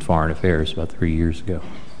published in Foreign Affairs about 3 years ago.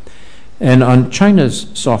 And on China's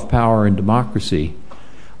soft power and democracy,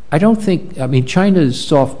 China's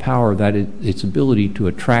soft power, that its ability to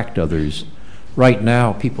attract others, right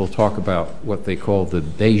now people talk about what they call the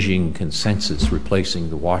Beijing consensus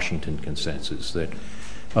replacing the Washington consensus, that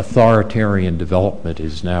authoritarian development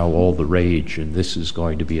is now all the rage and this is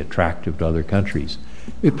going to be attractive to other countries.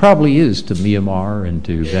 It probably is to Myanmar and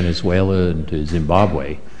to Venezuela and to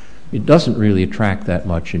Zimbabwe, It doesn't really attract that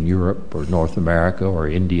much in Europe or North America or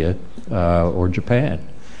India or Japan,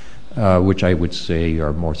 which I would say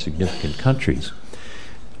are more significant countries.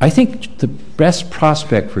 I think the best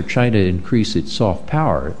prospect for China to increase its soft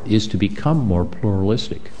power is to become more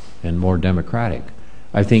pluralistic and more democratic.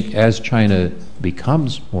 I think as China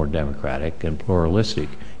becomes more democratic and pluralistic,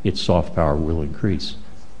 its soft power will increase.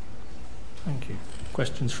 Thank you.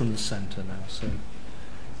 Questions from the centre now. So,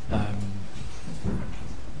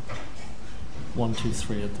 1, 2,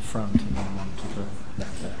 3 at the front, and then 1 to the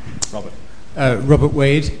left there. Robert. Robert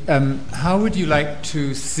Wade. How would you like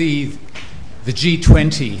to see the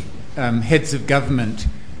G20 heads of government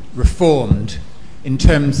reformed in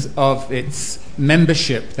terms of its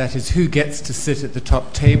membership, that is, who gets to sit at the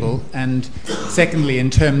top table, and secondly,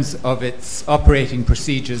 in terms of its operating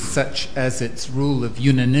procedures, such as its rule of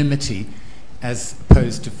unanimity, as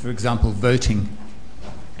opposed to, for example, voting?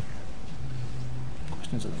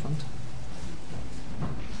 Questions at the front?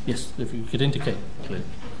 Yes, if you could indicate, clearly.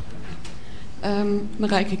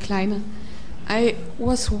 Mareike Kleine. I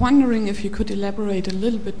was wondering if you could elaborate a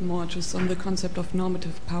little bit more just on the concept of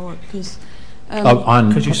normative power, because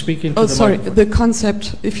could you speak into the microphone? The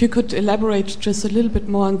concept, if you could elaborate just a little bit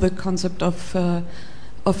more on the concept of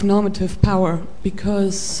normative power,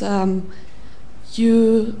 because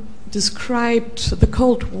you described the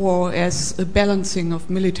Cold War as a balancing of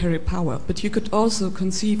military power, but you could also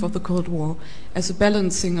conceive of the Cold War as a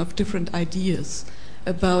balancing of different ideas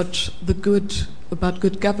about good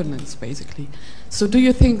governance, basically. So do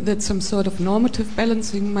you think that some sort of normative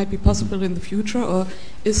balancing might be possible in the future, or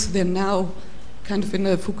is there now, kind of in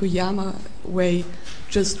a Fukuyama way,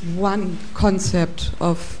 just one concept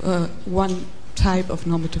of one type of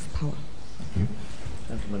normative power?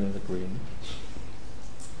 Gentleman in the green.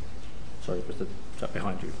 Sorry, was the chap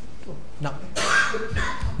behind you? No.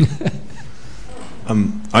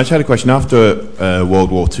 I just had a question. After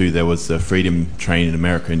World War II, there was a freedom train in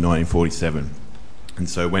America in 1947, and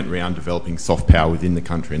so went around developing soft power within the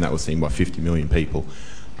country, and that was seen by 50 million people.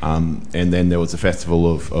 And then there was a festival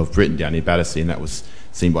of Britain down near Battersea, and that was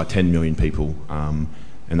seen by 10 million people, and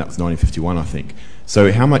that was 1951, I think.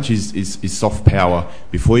 So how much is soft power?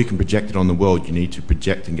 Before you can project it on the world, you need to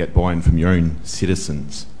project and get buy-in from your own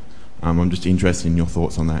citizens. I'm just interested in your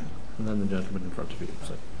thoughts on that. And then the gentleman in front of you.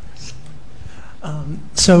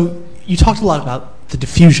 So you talked a lot about the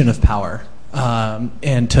diffusion of power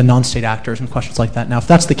and to non-state actors and questions like that. Now, if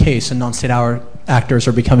that's the case and non-state actors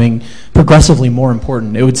are becoming progressively more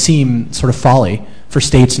important, it would seem sort of folly for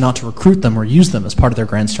states not to recruit them or use them as part of their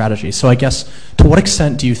grand strategy. So I guess, to what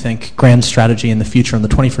extent do you think grand strategy in the future, in the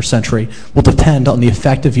 21st century, will depend on the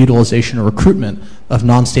effective utilization or recruitment of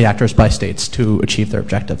non-state actors by states to achieve their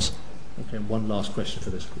objectives? Okay, one last question for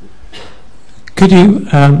this group. Could you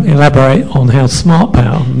elaborate on how smart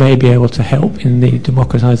power may be able to help in the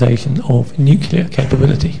democratization of nuclear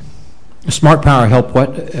capability? Smart power help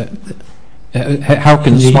what? How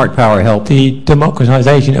can smart power help? The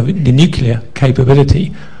democratization of the nuclear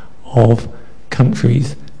capability of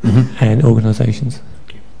countries and organizations.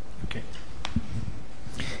 Okay.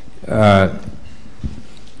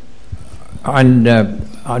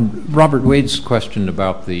 On Robert Wade's question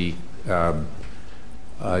about the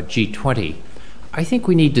G20, I think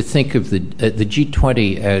we need to think of the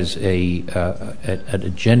G20 as an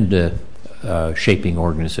agenda shaping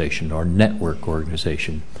organization or network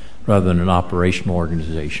organization rather than an operational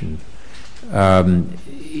organization.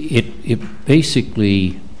 It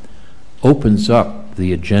basically opens up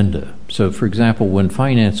the agenda. So, for example, when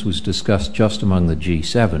finance was discussed just among the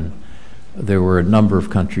G7, there were a number of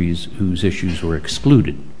countries whose issues were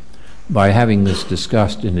excluded. By having this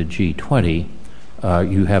discussed in the G20,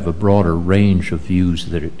 you have a broader range of views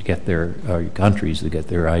that get their countries that get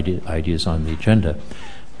their ideas on the agenda.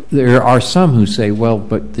 There are some who say, well,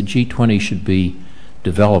 but the G20 should be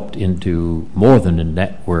developed into more than a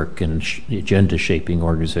network and agenda-shaping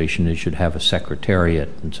organization. It should have a secretariat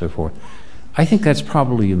and so forth. I think that's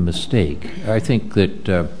probably a mistake. I think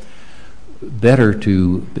that better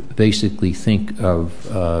to basically think of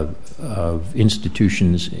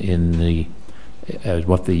institutions in the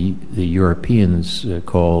what the Europeans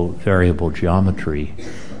call variable geometry.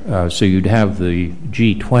 So you'd have the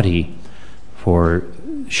G20 for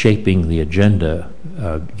shaping the agenda,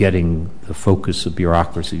 getting the focus of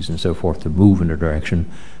bureaucracies and so forth to move in a direction.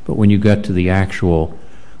 But when you get to the actual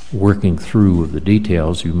working through of the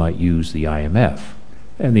details, you might use the IMF.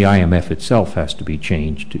 And the IMF itself has to be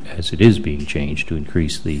changed, as it is being changed, to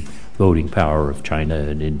increase the voting power of China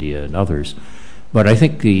and India and others. But I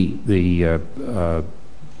think the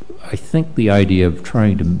idea of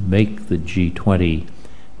trying to make the G20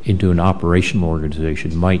 into an operational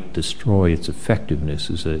organization might destroy its effectiveness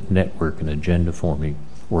as a network and agenda-forming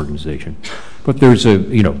organization. But there's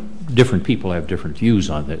different people have different views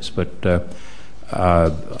on this, but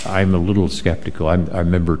I'm a little skeptical. I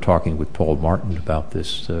remember talking with Paul Martin about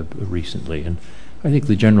this recently, and I think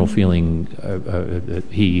the general feeling that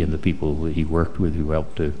he and the people that he worked with who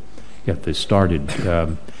helped to get this started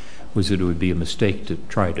was that it would be a mistake to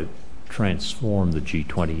try to transform the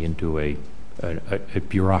G20 into a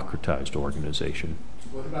bureaucratized organization.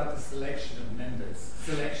 What about the selection of members,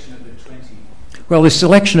 selection of the 20? Well, the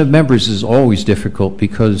selection of members is always difficult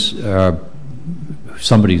because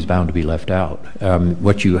somebody's bound to be left out.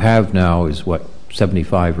 What you have now is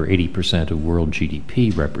 75 or 80% of world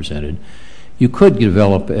GDP represented. You could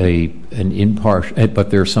develop an impartial,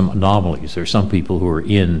 but there are some anomalies. There are some people who are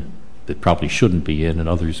in that probably shouldn't be in, and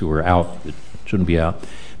others who are out that shouldn't be out.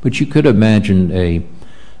 But you could imagine a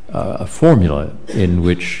formula in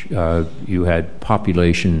which you had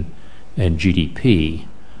population and GDP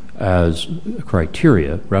as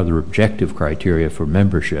criteria, rather objective criteria for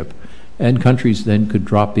membership, and countries then could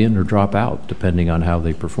drop in or drop out depending on how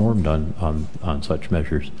they performed on such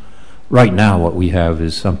measures. Right now what we have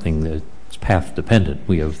is something that's path dependent.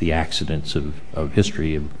 We have the accidents of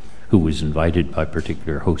history of who was invited by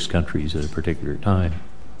particular host countries at a particular time.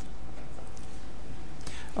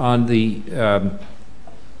 On the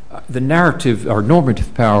narrative or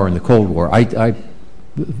normative power in the Cold War,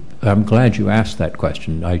 I'm glad you asked that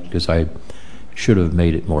question because I should have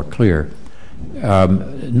made it more clear.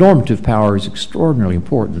 Normative power is extraordinarily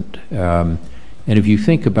important. And if you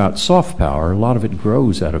think about soft power, a lot of it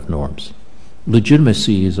grows out of norms.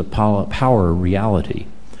 Legitimacy is a power reality.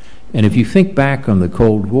 And if you think back on the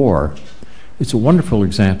Cold War, it's a wonderful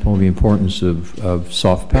example of the importance of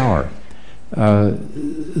soft power.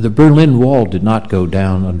 The Berlin Wall did not go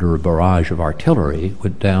down under a barrage of artillery. It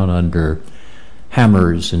went down under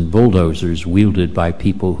hammers and bulldozers wielded by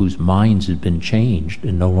people whose minds had been changed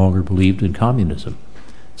and no longer believed in communism.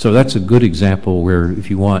 So that's a good example where, if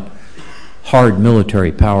you want, hard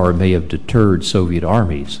military power may have deterred Soviet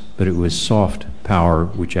armies, but it was soft power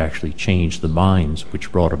which actually changed the minds,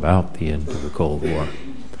 which brought about the end of the Cold War.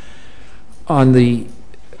 On the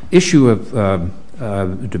issue of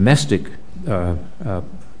domestic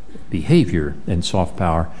behavior and soft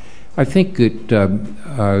power, I think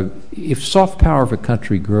that if soft power of a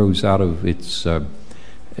country grows out of its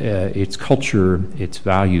culture, its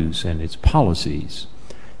values, and its policies,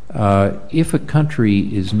 if a country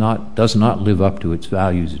does not live up to its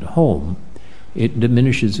values at home, it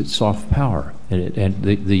diminishes its soft power. And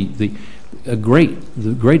the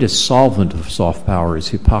greatest solvent of soft power is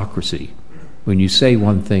hypocrisy. When you say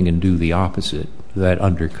one thing and do the opposite, that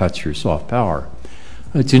undercuts your soft power.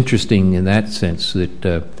 It's interesting in that sense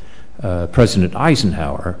that President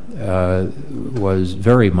Eisenhower was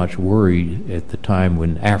very much worried at the time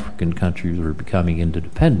when African countries were becoming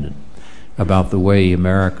interdependent about the way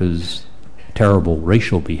America's terrible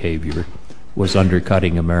racial behavior was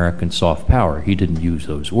undercutting American soft power. He didn't use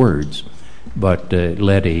those words, but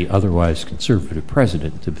led a otherwise conservative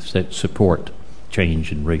president to support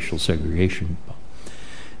change in racial segregation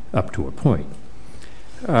up to a point.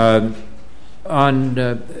 On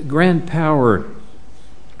grand power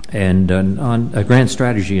and on grand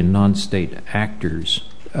strategy and non-state actors,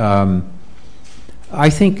 I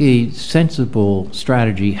think a sensible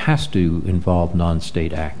strategy has to involve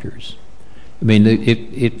non-state actors. I mean,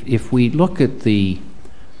 if we look at the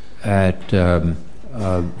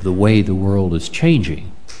way the world is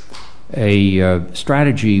changing, a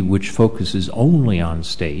strategy which focuses only on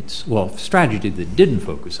states, well, a strategy that didn't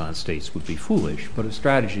focus on states would be foolish, but a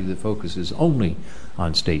strategy that focuses only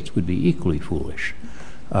on states would be equally foolish.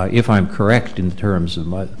 If I'm correct in terms of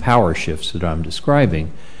my power shifts that I'm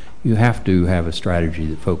describing, you have to have a strategy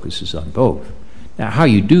that focuses on both. Now, how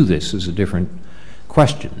you do this is a different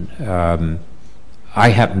question. I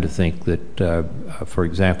happen to think that, for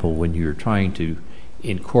example, when you're trying to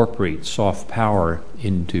incorporate soft power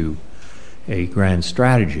into a grand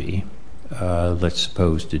strategy, let's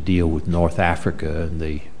suppose to deal with North Africa in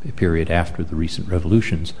the period after the recent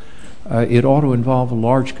revolutions, it ought to involve a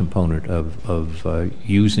large component of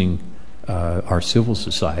using our civil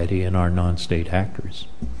society and our non-state actors.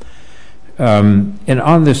 And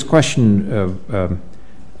on this question of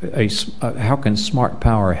how can smart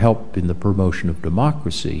power help in the promotion of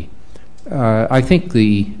democracy, I think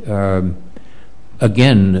there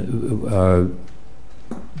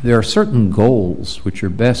are certain goals which are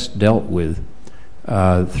best dealt with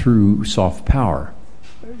through soft power.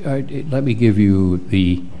 Let me give you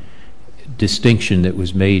the distinction that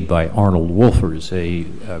was made by Arnold Wolfers, a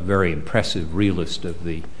very impressive realist of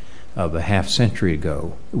a half century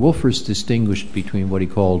ago. Wolfers distinguished between what he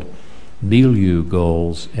called milieu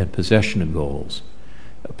goals and possession goals.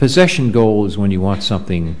 A possession goal is when you want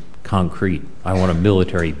something concrete. I want a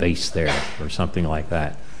military base there or something like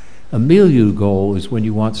that. A milieu goal is when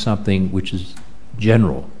you want something which is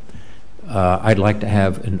general. I'd like to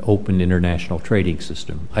have an open international trading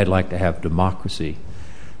system. I'd like to have democracy.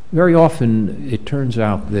 Very often it turns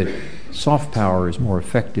out that soft power is more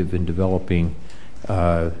effective in developing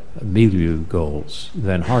milieu goals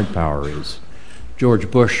than hard power is. George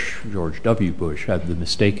W. Bush, had the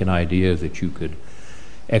mistaken idea that you could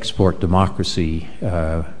export democracy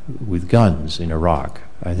with guns in Iraq.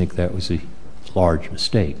 I think that was a large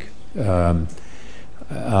mistake.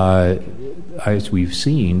 As we've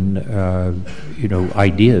seen,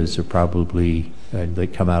 ideas are probably, they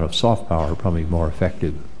come out of soft power, are probably more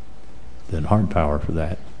effective than hard power for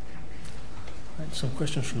that. Right, some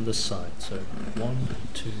questions from this side. So 1,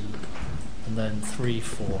 2, and then 3,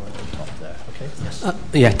 4 at the top there. Okay.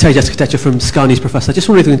 Yes. Terry Jessica from Sky News Professor. I just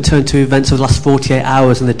wonder if we can turn to events of the last 48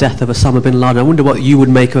 hours and the death of Osama bin Laden. I wonder what you would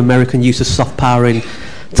make of American use of soft power in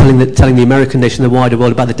telling the American nation and the wider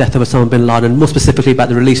world about the death of Osama bin Laden, more specifically about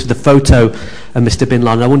the release of the photo of Mr. bin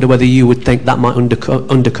Laden. I wonder whether you would think that might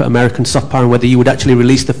undercut American soft power, and whether you would actually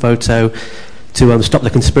release the photo to stop the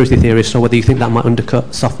conspiracy theorists, or whether you think that might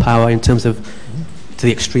undercut soft power in terms of to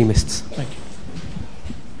the extremists. Thank you.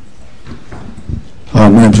 My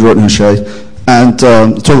name is Rodney Shea, and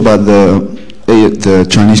talk about the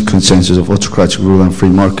Chinese consensus of autocratic rule and free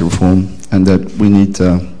market reform, and that we need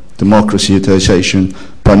democracy utilization.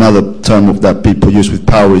 But another term of that people use with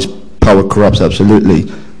power is power corrupts absolutely,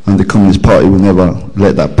 and the Communist Party will never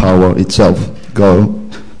let that power itself go.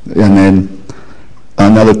 And then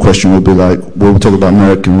another question will be like, when we talk about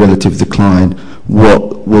American relative decline,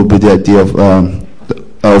 what will be the idea of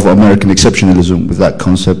American exceptionalism with that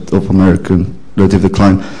concept of American relative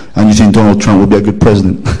decline? And you think Donald Trump will be a good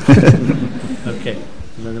president? Okay.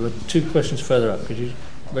 And then there were 2 questions further up. Could you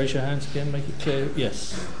raise your hands again, make it clear?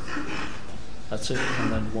 Yes. That's it.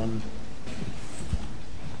 And then 1.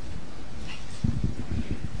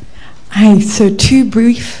 Hi. So 2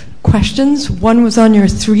 brief questions. One was on your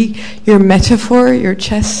metaphor, your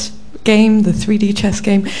chess game, the 3D chess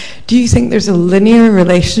game. Do you think there's a linear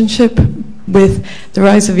relationship with the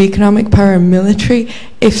rise of economic power and military?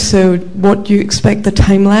 If so, what do you expect the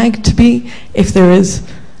time lag to be, if there is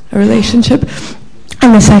a relationship?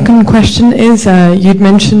 And the second question is, you'd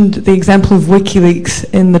mentioned the example of WikiLeaks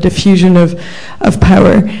in the diffusion of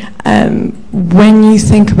power. When you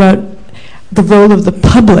think about the role of the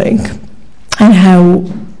public and how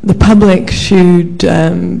the public should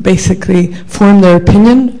basically form their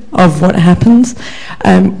opinion of what happens,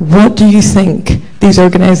 what do you think these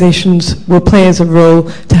organizations will play as a role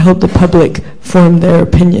to help the public form their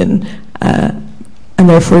opinion and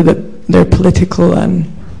therefore their political... Thank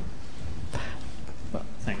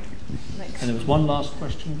you. And there was one last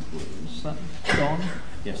question. Was that gone?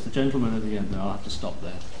 Yes, the gentleman at the end. No, I'll have to stop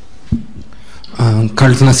there.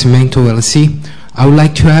 Carlos Nascimento, LSE. I would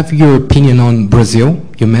like to have your opinion on Brazil.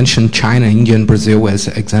 You mentioned China, India, and Brazil as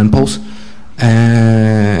examples.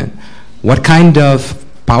 What kind of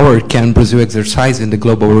power can Brazil exercise in the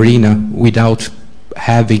global arena without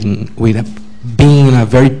being a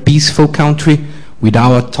very peaceful country,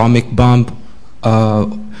 without atomic bomb?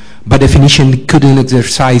 By definition, couldn't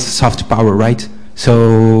exercise soft power, right?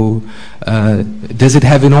 So, does it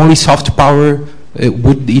have only soft power?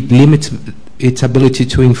 Would it limit its ability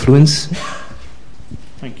to influence?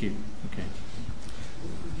 Thank you.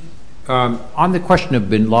 Okay. On the question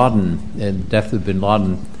of bin Laden and death of bin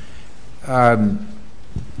Laden,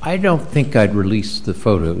 I don't think I'd release the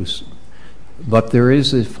photos, but there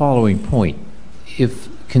is a following point. If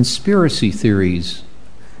conspiracy theories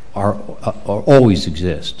are always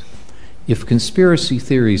exist, if conspiracy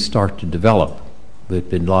theories start to develop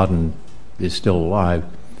that bin Laden is still alive,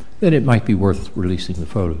 then it might be worth releasing the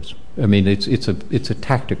photos. I mean, it's a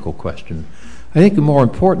tactical question. I think the more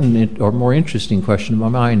important or more interesting question in my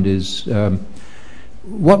mind is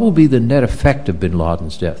what will be the net effect of bin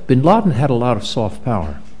Laden's death? Bin Laden had a lot of soft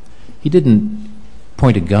power. He didn't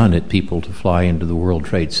point a gun at people to fly into the World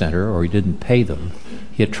Trade Center, or he didn't pay them.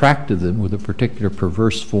 He attracted them with a particular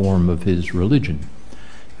perverse form of his religion.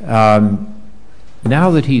 Now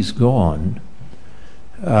that he's gone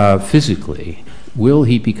physically, will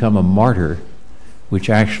he become a martyr which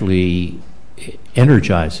actually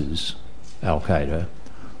energizes Al-Qaeda,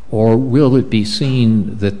 or will it be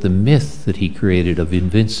seen that the myth that he created of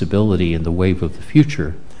invincibility in the wave of the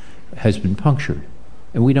future has been punctured?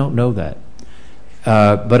 And we don't know that.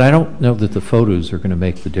 But I don't know that the photos are going to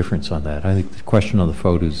make the difference on that. I think the question on the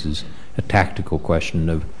photos is a tactical question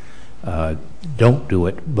of don't do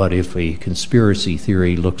it, but if a conspiracy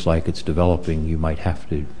theory looks like it's developing, you might have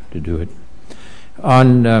to do it.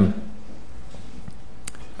 On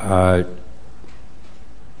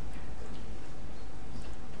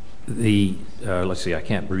let's see, I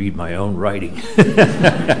can't read my own writing.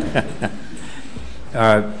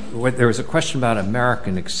 There was a question about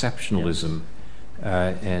American exceptionalism,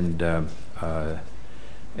 and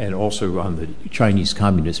also on the Chinese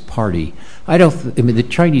Communist Party. I mean, the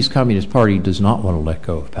Chinese Communist Party does not want to let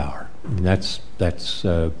go of power. I mean, that's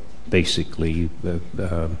basically the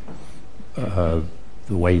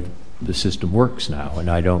way the system works now, and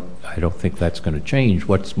I don't think that's going to change.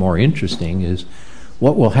 What's more interesting is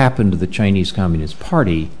what will happen to the Chinese Communist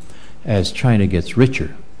Party as China gets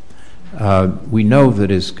richer. We know that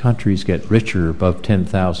as countries get richer, above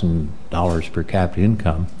 $10,000 per capita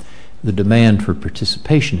income, the demand for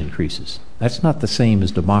participation increases. That's not the same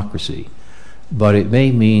as democracy, but it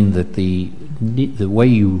may mean that the way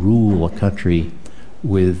you rule a country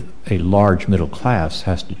with a large middle class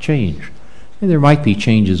has to change. And there might be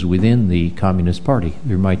changes within the Communist Party.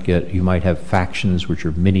 You might have factions which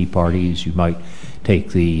are mini parties. You might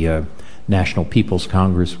take the National People's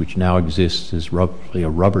Congress, which now exists as roughly a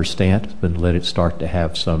rubber stamp, and let it start to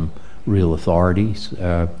have some real authorities.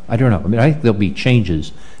 I don't know. I mean, I think there'll be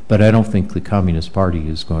changes, but I don't think the Communist Party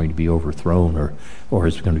is going to be overthrown or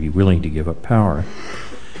is going to be willing to give up power.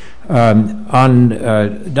 On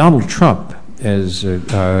Donald Trump,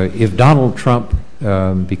 if Donald Trump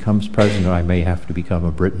becomes president, I may have to become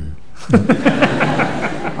a Briton.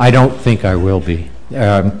 I don't think I will be.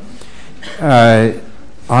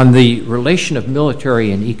 On the relation of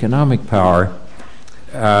military and economic power,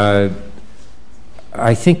 I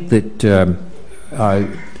think that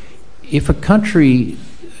if a country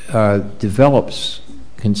develops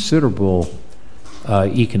considerable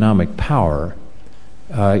economic power,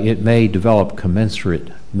 it may develop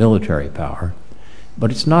commensurate military power,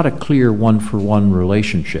 but it's not a clear one-for-one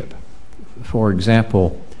relationship. For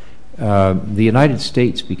example, the United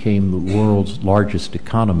States became the world's largest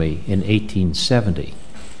economy in 1870.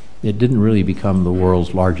 It didn't really become the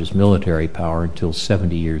world's largest military power until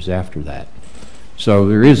 70 years after that. So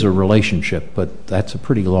there is a relationship, but that's a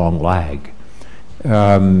pretty long lag.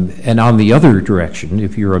 And on the other direction,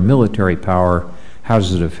 if you're a military power, how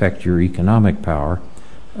does it affect your economic power?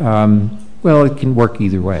 Well, it can work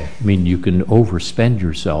either way. I mean, you can overspend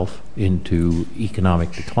yourself into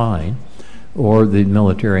economic decline, or the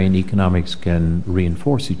military and economics can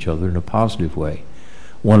reinforce each other in a positive way.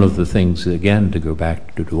 One of the things, again, to go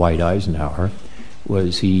back to Dwight Eisenhower,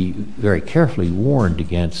 was he very carefully warned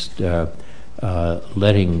against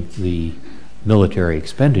letting the military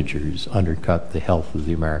expenditures undercut the health of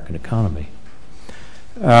the American economy.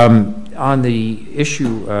 On the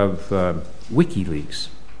issue of WikiLeaks,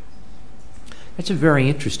 that's a very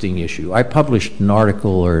interesting issue. I published an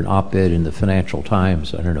article or an op-ed in the Financial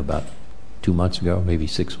Times, I don't know, about 2 months ago, maybe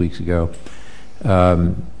 6 weeks ago,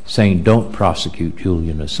 saying don't prosecute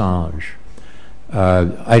Julian Assange.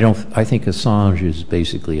 I think Assange is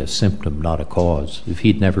basically a symptom, not a cause. If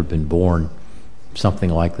he'd never been born, something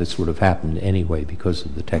like this would have happened anyway because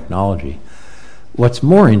of the technology. What's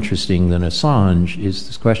more interesting than Assange is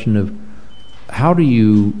this question of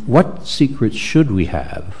what secrets should we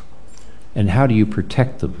have, and how do you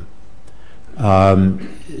protect them?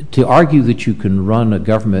 To argue that you can run a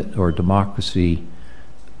government or a democracy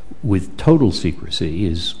with total secrecy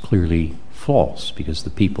is clearly false, because the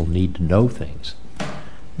people need to know things.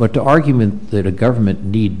 But the argument that a government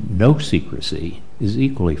need no secrecy is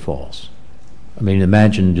equally false. I mean,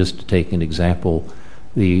 imagine, just to take an example,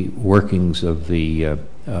 the workings of the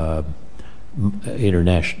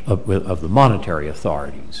of the monetary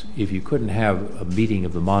authorities. If you couldn't have a meeting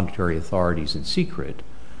of the monetary authorities in secret,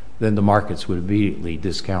 then the markets would immediately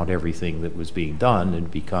discount everything that was being done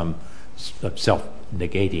and become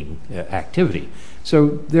self-negating activity. So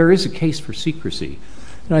there is a case for secrecy.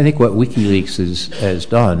 And I think what WikiLeaks has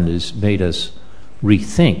done is made us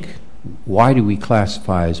rethink, why do we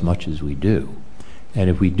classify as much as we do? And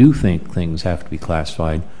if we do think things have to be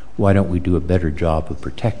classified, why don't we do a better job of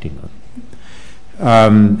protecting them?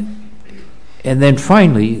 And then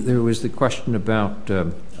finally, there was the question about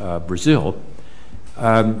Brazil.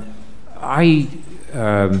 I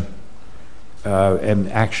am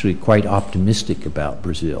actually quite optimistic about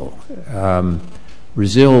Brazil.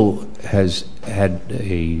 Brazil has had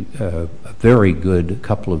a very good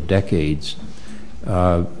couple of decades,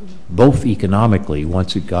 both economically,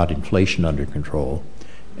 once it got inflation under control,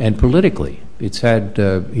 and politically. It's had,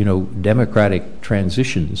 democratic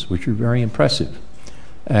transitions, which are very impressive.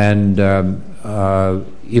 And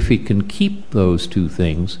if it can keep those two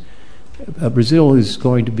things, Brazil is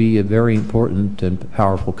going to be a very important and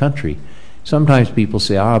powerful country. Sometimes people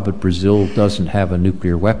say, but Brazil doesn't have a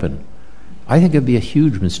nuclear weapon. I think it'd be a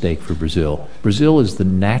huge mistake for Brazil. Brazil is the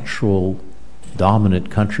natural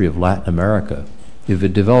dominant country of Latin America. If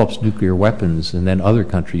it develops nuclear weapons and then other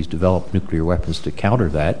countries develop nuclear weapons to counter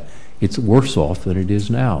that, it's worse off than it is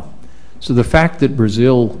now. So the fact that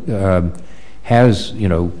Brazil has,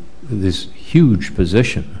 this huge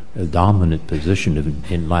position, a dominant position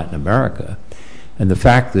in Latin America, and the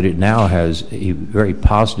fact that it now has a very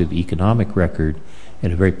positive economic record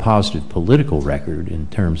and a very positive political record in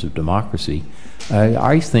terms of democracy,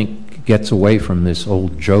 I think gets away from this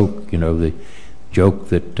old joke, the joke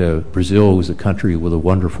that Brazil was a country with a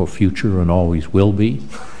wonderful future and always will be.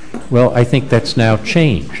 Well, I think that's now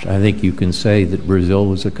changed. I think you can say that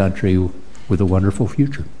Brazil is a country with a wonderful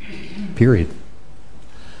future, period.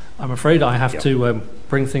 I'm afraid I have to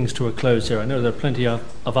bring things to a close here. I know there are plenty of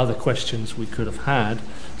other questions we could have had.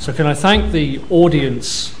 So can I thank the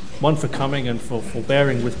audience, one, for coming and for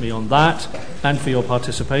bearing with me on that, and for your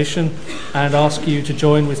participation, and ask you to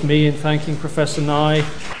join with me in thanking Professor Nye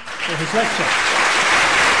for his lecture.